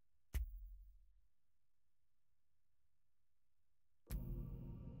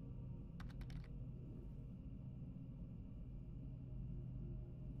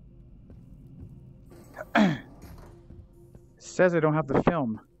 It says I don't have the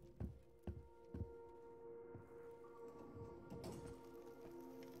film.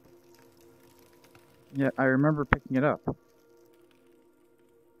 Yeah, I remember picking it up.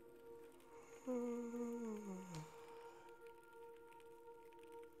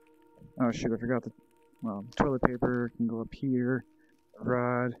 Oh shoot, I forgot the toilet paper can go up here. The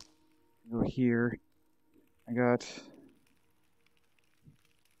rod can go here. I got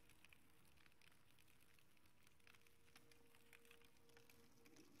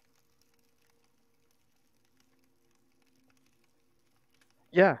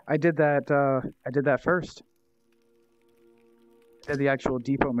Yeah, I did that first. I did the actual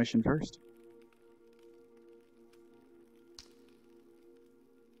depot mission first.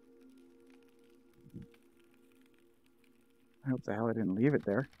 I hope the hell I didn't leave it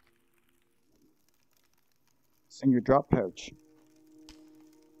there. It's in your drop pouch.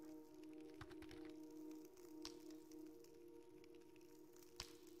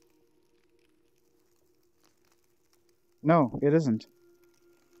 No, it isn't.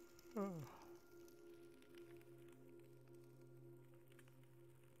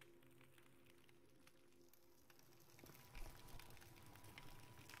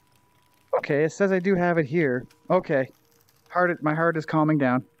 Okay, it says I do have it here. Okay. My heart is calming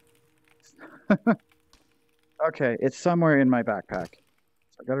down. Okay, it's somewhere in my backpack.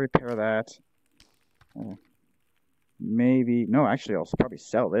 So I gotta repair that. Maybe... No, actually, I'll probably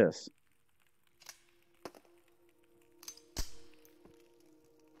sell this.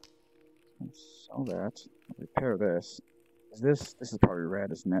 I'll sell that. I'll repair this. This is probably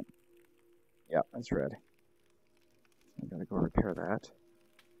red, isn't it? Yeah, that's red. I gotta go repair that.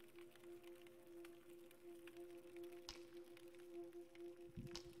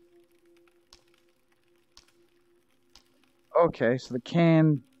 Okay, so the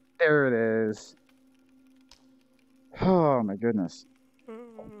can, there it is. Oh my goodness.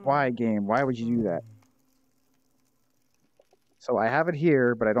 Why, game? Why would you do that? So I have it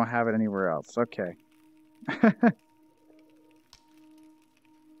here, but I don't have it anywhere else. Okay.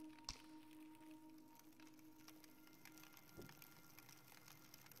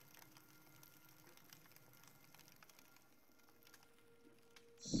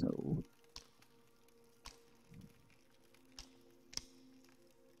 So...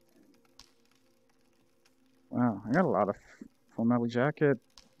 Wow, I got a lot of Full Metal Jacket,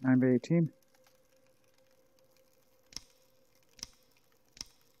 9x18.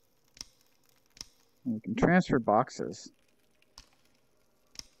 And you can transfer boxes.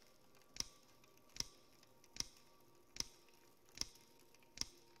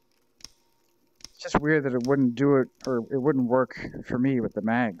 It's just weird that it wouldn't do it, or it wouldn't work for me with the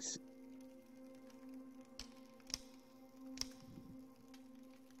mags.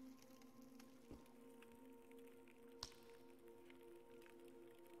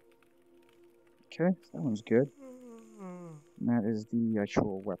 Okay, so that one's good. And that is the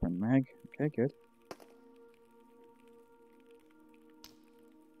actual weapon mag. Okay, good.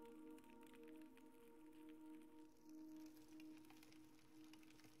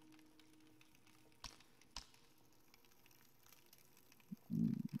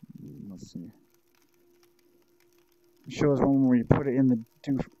 Let's see. Shows one where you put it in the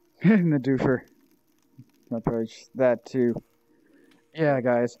in the doofer. Approach that too. Yeah,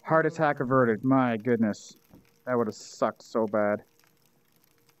 guys, heart attack averted. My goodness, that would have sucked so bad.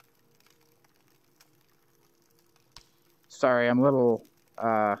 Sorry, I'm a little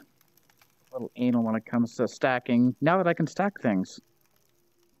anal when it comes to stacking. Now that I can stack things,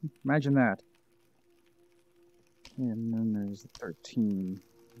 imagine that. And then there's the 13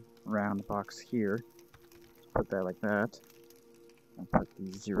 round box here. Put that like that. I'll put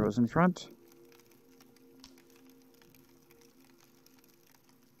these zeros in front.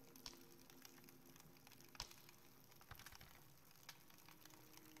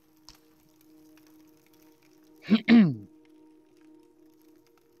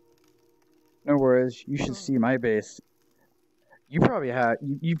 No worries. You should see my base. You probably have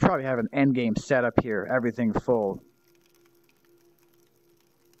an end game setup here. Everything full.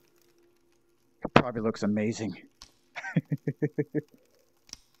 It probably looks amazing.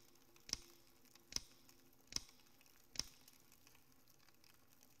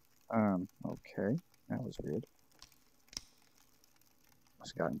 Okay, that was weird.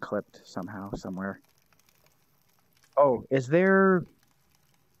 Must have gotten clipped somehow, somewhere. Oh, is there...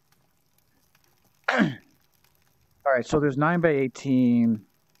 Alright, so there's 9x18.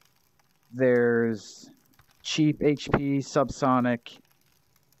 There's cheap HP, subsonic.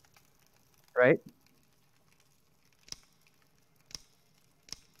 Right?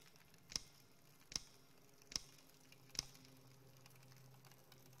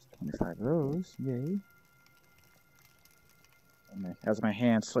 There's 25 of those, yay. As my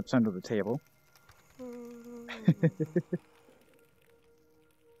hand slips under the table.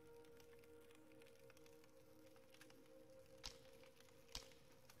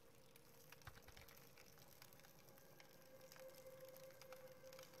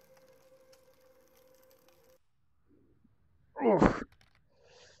 Oof.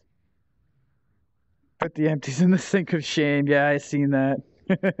 Put the empties in the sink of shame. Yeah, I seen that.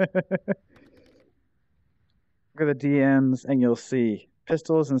 Look at the DMs and you'll see.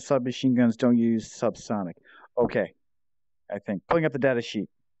 Pistols and submachine guns don't use subsonic. Okay, I think. Pulling up the data sheet.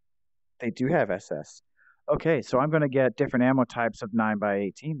 They do have SS. Okay, so I'm going to get different ammo types of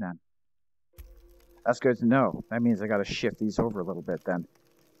 9x18 then. That's good to know. That means I got to shift these over a little bit then.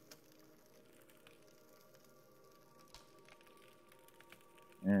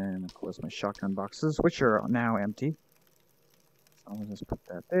 And of course my shotgun boxes, which are now empty. So I'll just put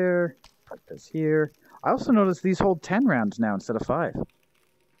that there, put this here. I also noticed these hold 10 rounds now instead of 5.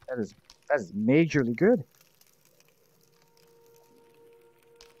 That is majorly good.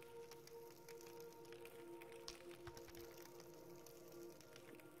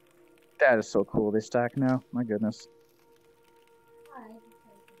 That is so cool. They stack now. My goodness.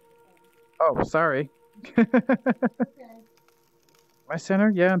 Oh, sorry. Am I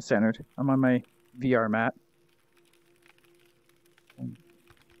centered? Yeah, I'm centered. I'm on my VR mat.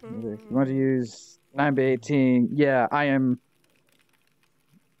 You want to use 9x18? Yeah, I am.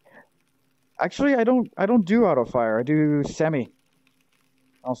 Actually, I don't do auto fire. I do semi.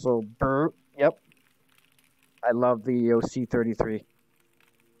 Also, yep. I love the OC33.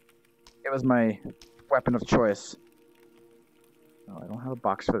 It was my weapon of choice. Oh, I don't have a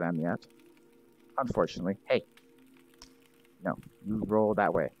box for them yet. Unfortunately. Hey. No, you roll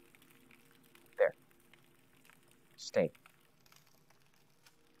that way. There. Stay.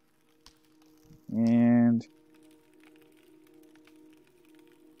 And...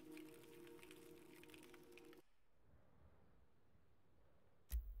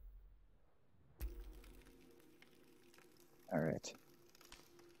 Alright.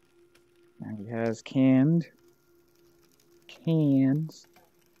 Now he has cans.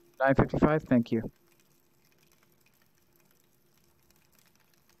 955, thank you.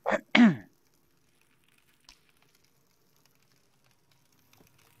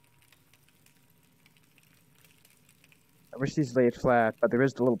 I wish these laid flat, but there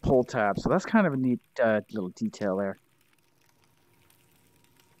is the little pull tab, so that's kind of a neat little detail there.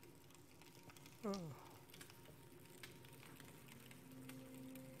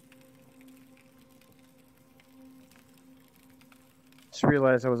 Just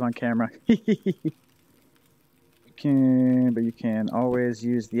realized I was on camera. You can always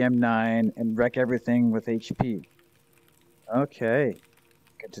use the M9 and wreck everything with HP. Okay,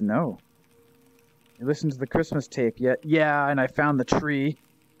 good to know. You listened to the Christmas tape yet? Yeah, and I found the tree.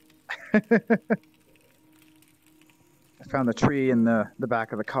 I found the tree in the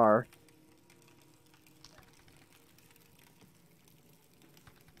back of the car.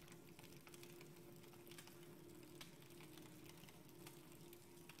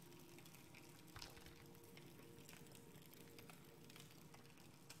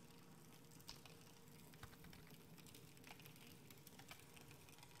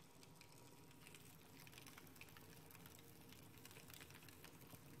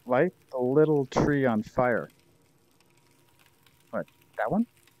 Light the little tree on fire. What? That one?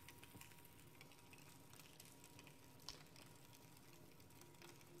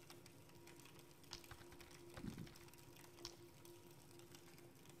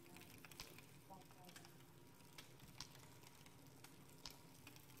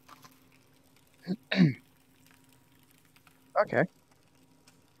 Okay.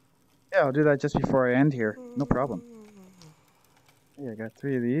 Yeah, I'll do that just before I end here. No problem. Yeah, I got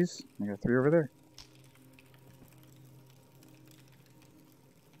 3 of these. I got 3 over there.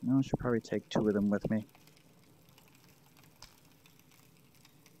 No, I should probably take 2 of them with me.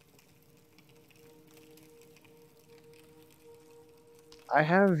 I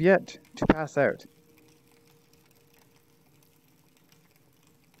have yet to pass out.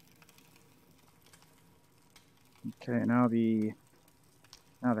 Okay, now the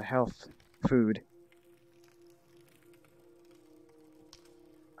health food.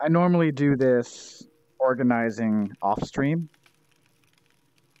 I normally do this organizing off stream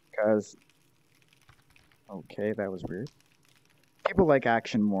because okay, that was weird. People like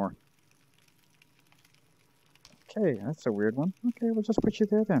action more. Okay, that's a weird one. Okay, we'll just put you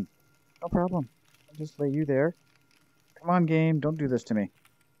there then. No problem. I'll just lay you there. Come on, game, don't do this to me.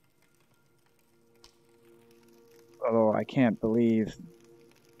 Although I can't believe...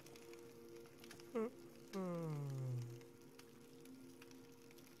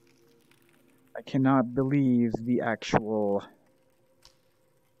 I cannot believe the actual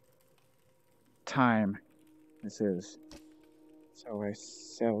time this is. So I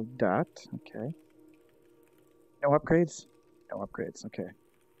sell that, okay. No upgrades? No upgrades, okay.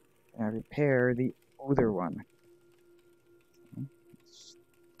 And I repair the other one. Let's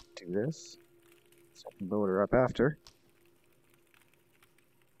do this. So I can load her up after.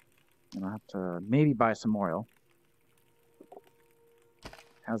 And I'll have to maybe buy some oil.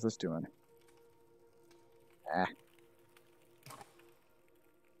 How's this doing? Ah.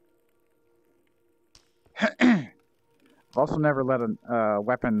 I've also never let a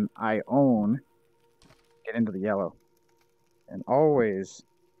weapon I own get into the yellow. And always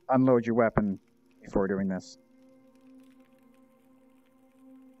unload your weapon before doing this.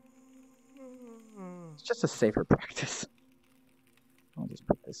 It's just a safer practice. I'll just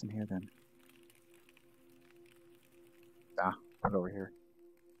put this in here then. Put it over here.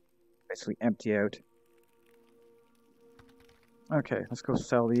 Basically empty out. Okay, let's go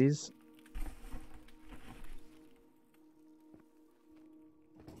sell these.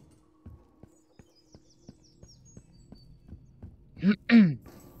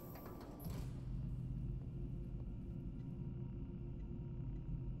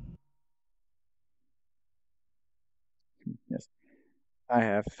 Yes, I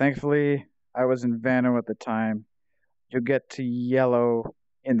have. Thankfully, I was in Vano at the time. You'll get to yellow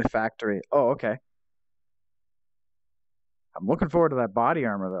in the factory. Oh, okay. I'm looking forward to that body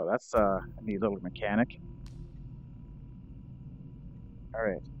armor, though. That's a neat little mechanic. All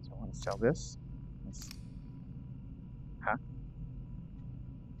right, so I want to sell this. Huh?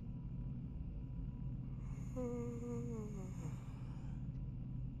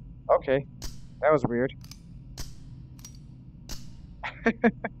 Okay, that was weird.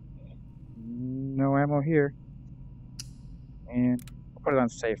 No ammo here. And I'll put it on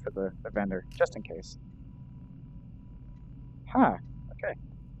safe for the vendor, just in case. Huh, okay.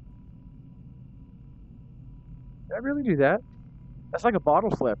 Did I really do that? That's like a bottle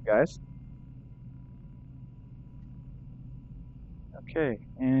flip, guys. Okay,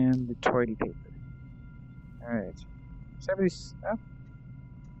 and the toilet paper. Alright. 70... Oh.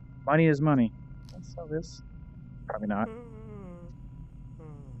 Money is money. Let's sell this. Probably not.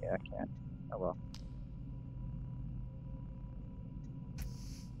 Yeah, I can't. Oh well.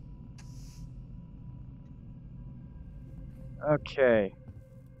 Okay.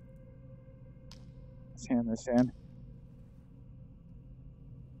 Let's hand this in.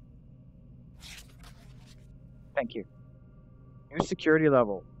 Thank you. New security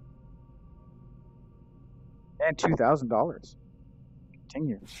level. And $2,000.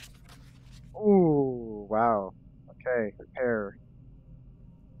 Continue. Ooh, wow. Okay, repair.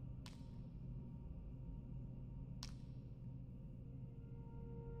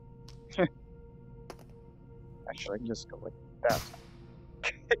 Actually, I can just go like that.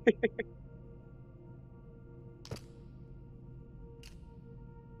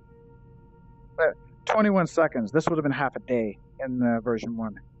 21 seconds. This would have been half a day in version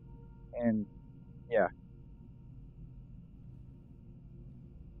 1. And, yeah.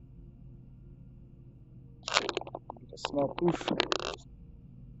 Get a small poof.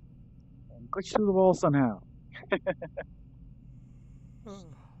 And glitch through the wall somehow.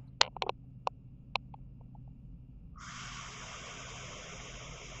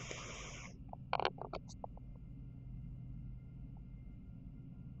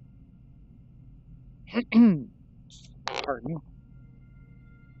 Pardon me.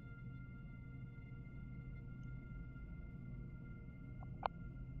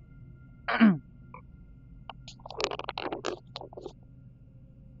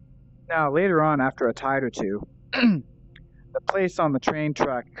 Now, later on, after a tide or two, the place on the train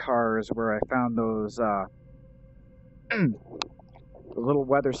track cars where I found those the little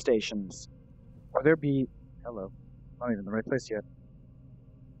weather stations. Will there be... Hello. Not even in the right place yet.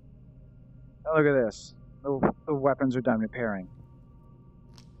 Oh, look at this. The weapons are done repairing.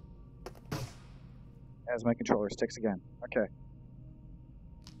 As my controller sticks again. Okay.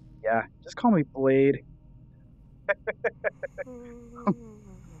 Yeah, just call me Blade.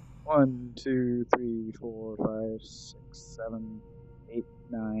 1, 2, 3, 4, 5, 6, 7, 8,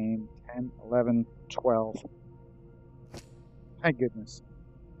 9, 10, 11, 12. My goodness.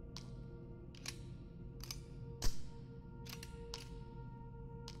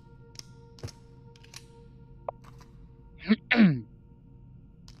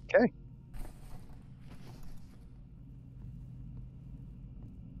 Okay.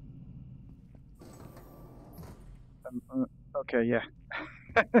 Okay, yeah.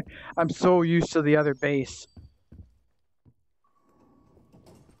 I'm so used to the other base.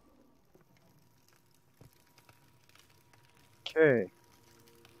 Okay.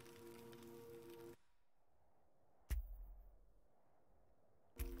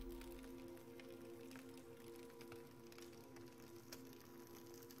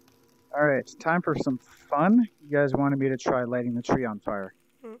 All right, it's time for some fun. You guys wanted me to try lighting the tree on fire.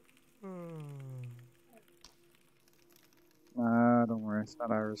 Don't worry, it's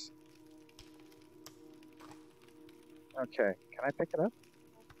not ours. Okay, can I pick it up?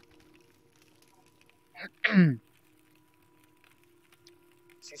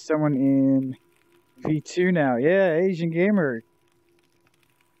 See someone in V2 now. Yeah, Asian Gamer.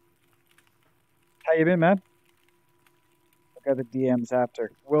 How you been, man? Look at the DMs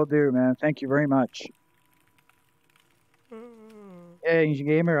after. Will do, man. Thank you very much. Yeah, Asian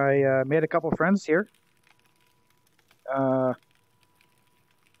Gamer, I made a couple friends here.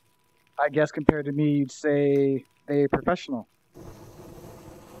 I guess compared to me, you'd say they're professional.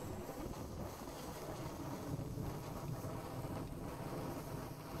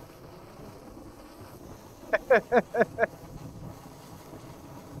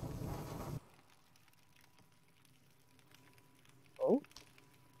 Oh?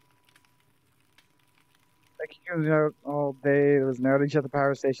 Like he was out all day. There was an outage at the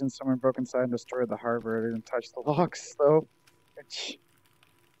power station. Someone broke inside and destroyed the hardware. They didn't touch the locks, though. Which...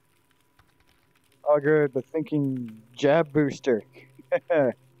 all good. The thinking jab booster.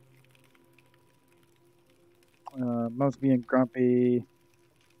 Mom's being grumpy.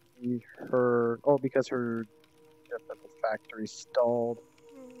 Because her trip at the factory stalled.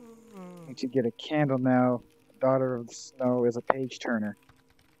 Need to get a candle now. The daughter of the snow is a page turner.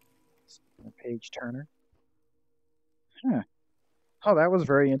 A page turner? Huh. Oh, that was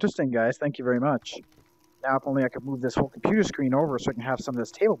very interesting, guys. Thank you very much. Now, if only I could move this whole computer screen over so I can have some of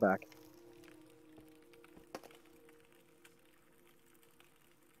this table back.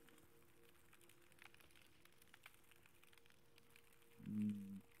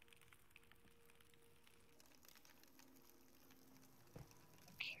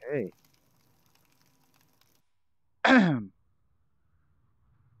 Okay.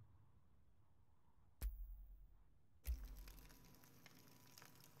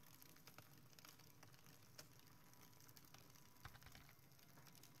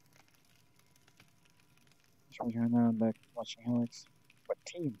 I'm back watching Helix. What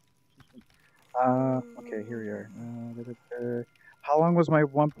team? Okay, here we are. How long was my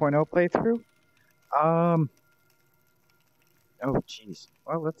 1.0 playthrough? Oh, jeez.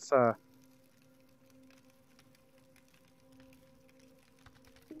 Well, let's, You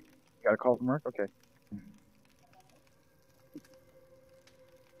got a call from work? Okay.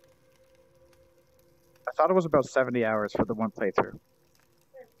 I thought it was about 70 hours for the one playthrough.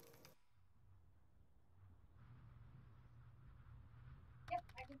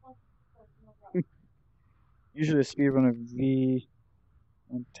 Usually the speedrun of V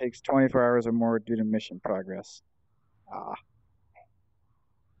takes 24 hours or more due to mission progress.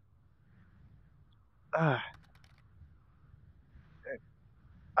 I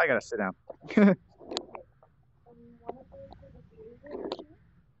gotta sit down.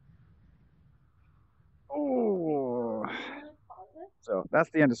 Oh. So that's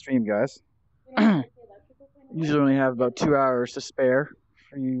the end of stream, guys. Usually only have about 2 hours to spare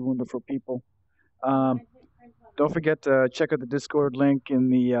for you wonderful people. Don't forget to check out the Discord link in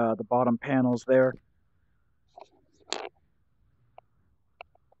the bottom panels there.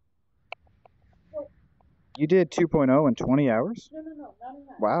 You did 2.0 in 20 hours? No, not in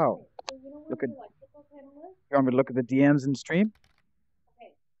that. Wow. Okay, so you know where Look the at- electrical panel is? You want me to look at the DMs in stream?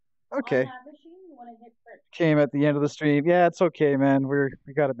 Okay. Okay. On that machine, you want to hit print. Came at the end of the stream. Yeah, it's okay, man. We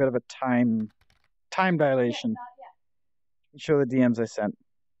got a bit of a time dilation. Not yet. Show the DMs I sent.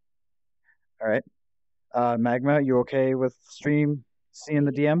 All right. Magma, you okay with stream seeing the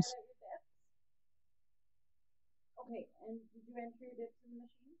Okay, you DMs? set your bits. Okay, and did you enter your bits in the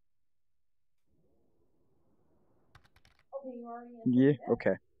machine? Okay, you already entered Yeah. your bits?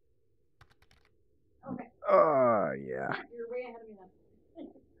 Okay. Okay. Oh yeah. You're way ahead of me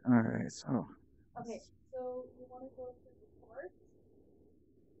then. All right. So. Okay, so you want to go through the course.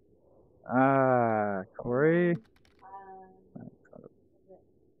 Corey.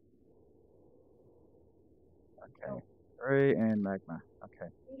 Okay. Corey and Magma. Okay.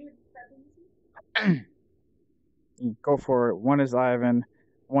 Meter discrepancy. Go for it. One is Ivan.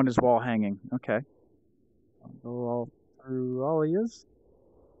 One is wall hanging. Okay. I'll go all through all of yous.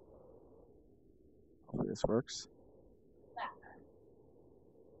 Hopefully this works.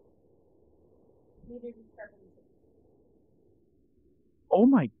 Meter discrepancy. Oh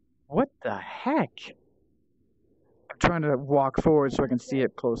my, what the heck? I'm trying to walk forward so I can see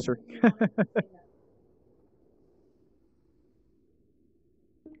it closer. You want to say that.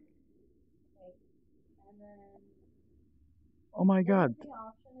 Okay, and then Oh my god. what's the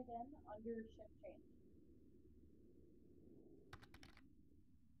option again under shift change?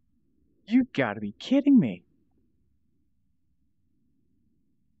 You gotta be kidding me.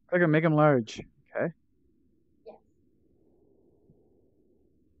 I can make them large. Okay. Yes.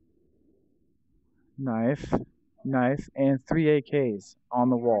 Knife, and 3 AKs on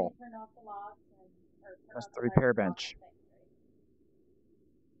the You already wall. turned off the locks or turn That's off the lights repair off the bench.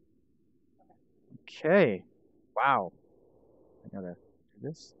 thing, right? Okay. Wow. I gotta do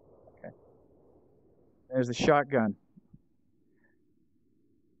this. Okay. There's the shotgun.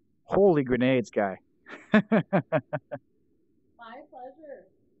 Holy grenades, guy. My pleasure.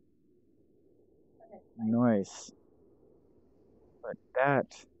 Okay. Nice. But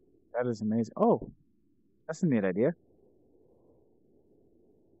that is amazing. Oh, that's a neat idea.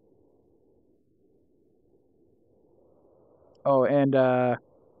 Oh, and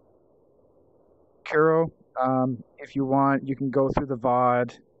Kuro, if you want, you can go through the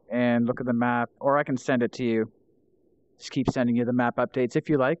VOD and look at the map, or I can send it to you. Just keep sending you the map updates if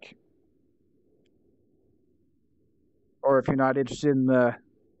you like. Or if you're not interested in the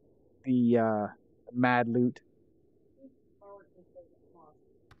mad loot, Forward to the tomorrow.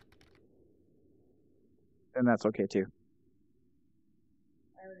 then that's okay too.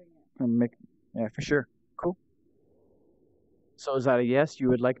 I already know. And yeah, for sure. Cool. So is that a yes? You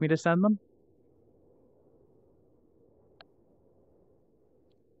would like me to send them?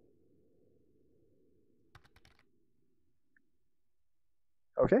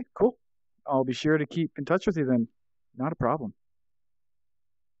 Okay, cool. I'll be sure to keep in touch with you then. Not a problem.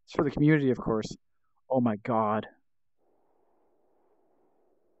 It's for the community, of course. Oh my god.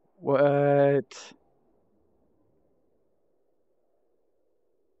 What?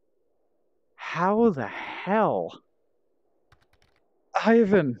 How the hell?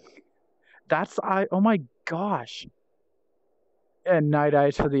 Ivan! Oh my gosh. And night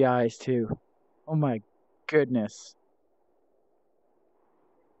eyes for the eyes, too. Oh my goodness.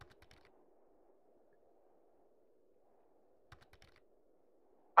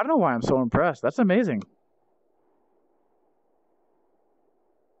 I don't know why I'm so impressed. That's amazing.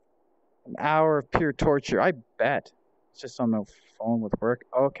 An hour of pure torture. I bet. It's just on the phone with work.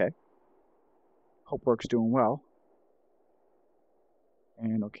 Oh, okay. Hope work's doing well.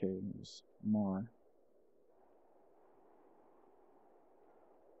 And okay, there's more.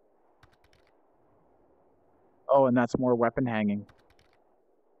 Oh, and that's more weapon hanging.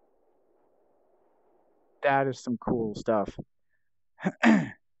 That is some cool stuff.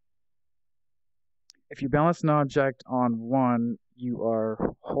 If you balance an object on one you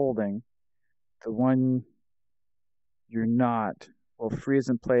are holding, the one you're not will freeze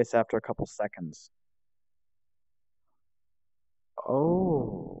in place after a couple seconds.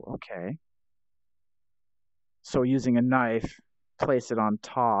 Oh, okay. So using a knife, place it on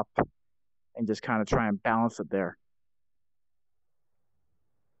top and just kind of try and balance it there.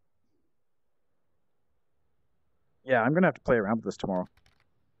 Yeah, I'm going to have to play around with this tomorrow.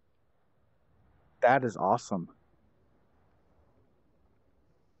 That is awesome.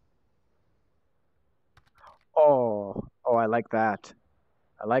 Oh, I like that.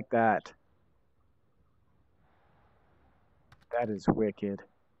 I like that. That is wicked.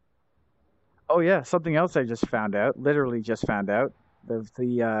 Oh yeah, something else I just found out. Literally just found out.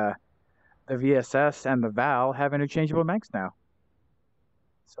 The the VSS and the Val have interchangeable mechs now.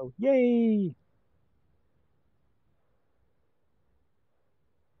 So, yay!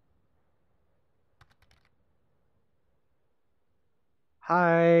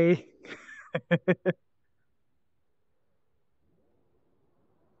 Hi!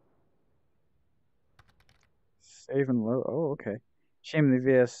 Save and load. Oh, okay. Shame the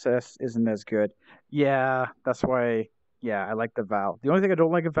VSS isn't as good. Yeah, that's why. Yeah, I like the Val. The only thing I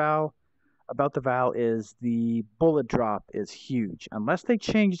don't like about the Val is the bullet drop is huge. Unless they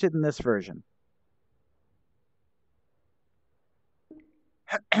changed it in this version.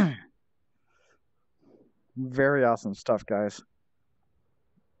 Very awesome stuff, guys.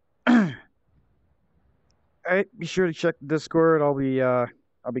 All right, be sure to check the Discord. I'll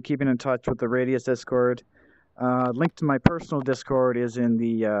be keeping in touch with the Radius Discord. Link to my personal Discord is in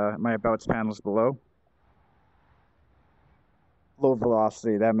the my abouts panels below. Low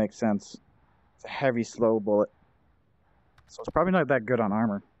velocity, that makes sense. It's a heavy, slow bullet, so it's probably not that good on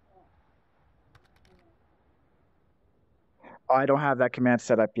armor. I don't have that command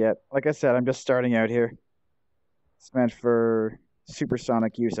set up yet. Like I said, I'm just starting out here. It's meant for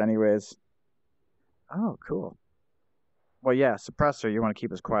supersonic use, anyways. Oh, cool. Well, yeah, suppressor. You want to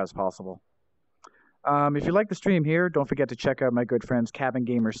keep as quiet as possible. If you like the stream here, don't forget to check out my good friends Cabin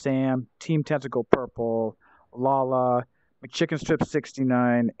Gamer Sam, Team Tentacle Purple, Lala,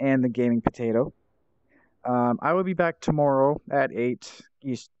 McChickenstrip69, and the Gaming Potato. I will be back tomorrow at 8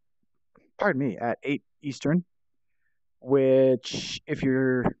 East. Pardon me, at 8 Eastern. Which, if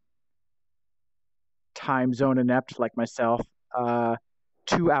you're time zone inept like myself,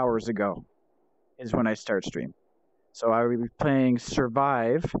 2 hours ago is when I start stream. So I will be playing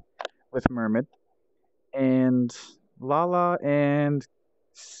Survive with Mermid. And Lala and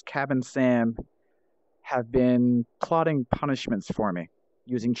Cabin Sam have been plotting punishments for me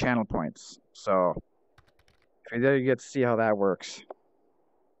using channel points. So if you're there, you get to see how that works.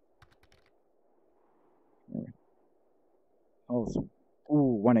 Oh,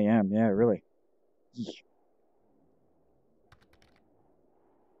 ooh, 1 a.m. Yeah, really.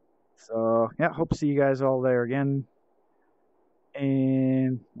 So yeah, hope to see you guys all there again.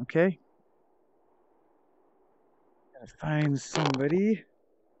 And okay. Gotta find somebody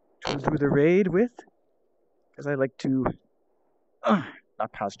to do the raid with. Because I like to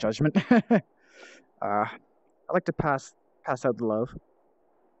not pass judgment. I like to pass out the love.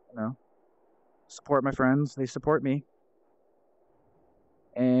 You know. Support my friends, they support me.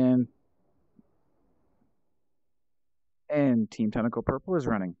 And Team Tentacle Purple is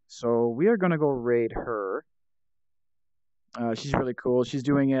running. So we are gonna go raid her. She's really cool. She's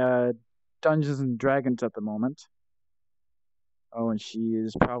doing Dungeons and Dragons at the moment. Oh, and she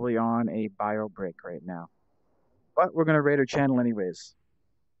is probably on a bio break right now. But we're gonna raid her channel anyways.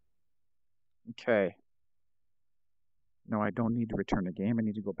 Okay. No, I don't need to return the game. I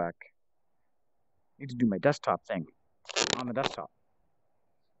need to go back. I need to do my desktop thing on the desktop.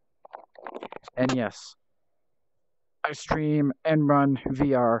 And yes, I stream and run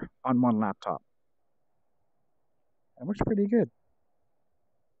VR on one laptop. It works pretty good.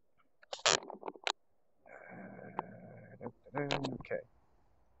 Okay.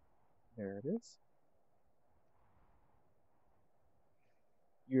 There it is.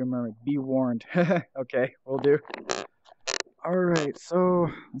 You remember, be warned. Okay, we'll do. Alright,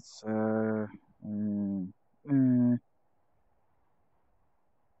 so let's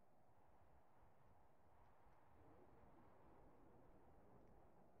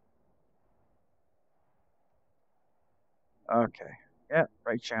okay. Yeah,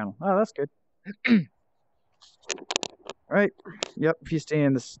 right channel. Oh, that's good. Alright. Yep, if you stay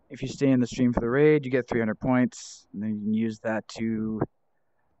in the stream for the raid, you get 300 points, and then you can use that to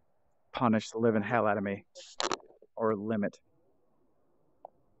punish the living hell out of me. Or limit.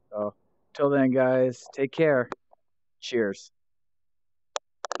 So till then, guys, take care. Cheers.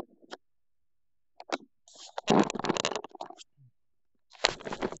 Oh,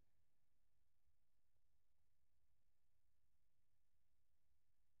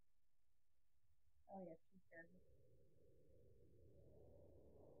 yes, she's there.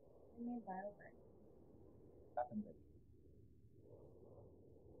 I mean, bio break.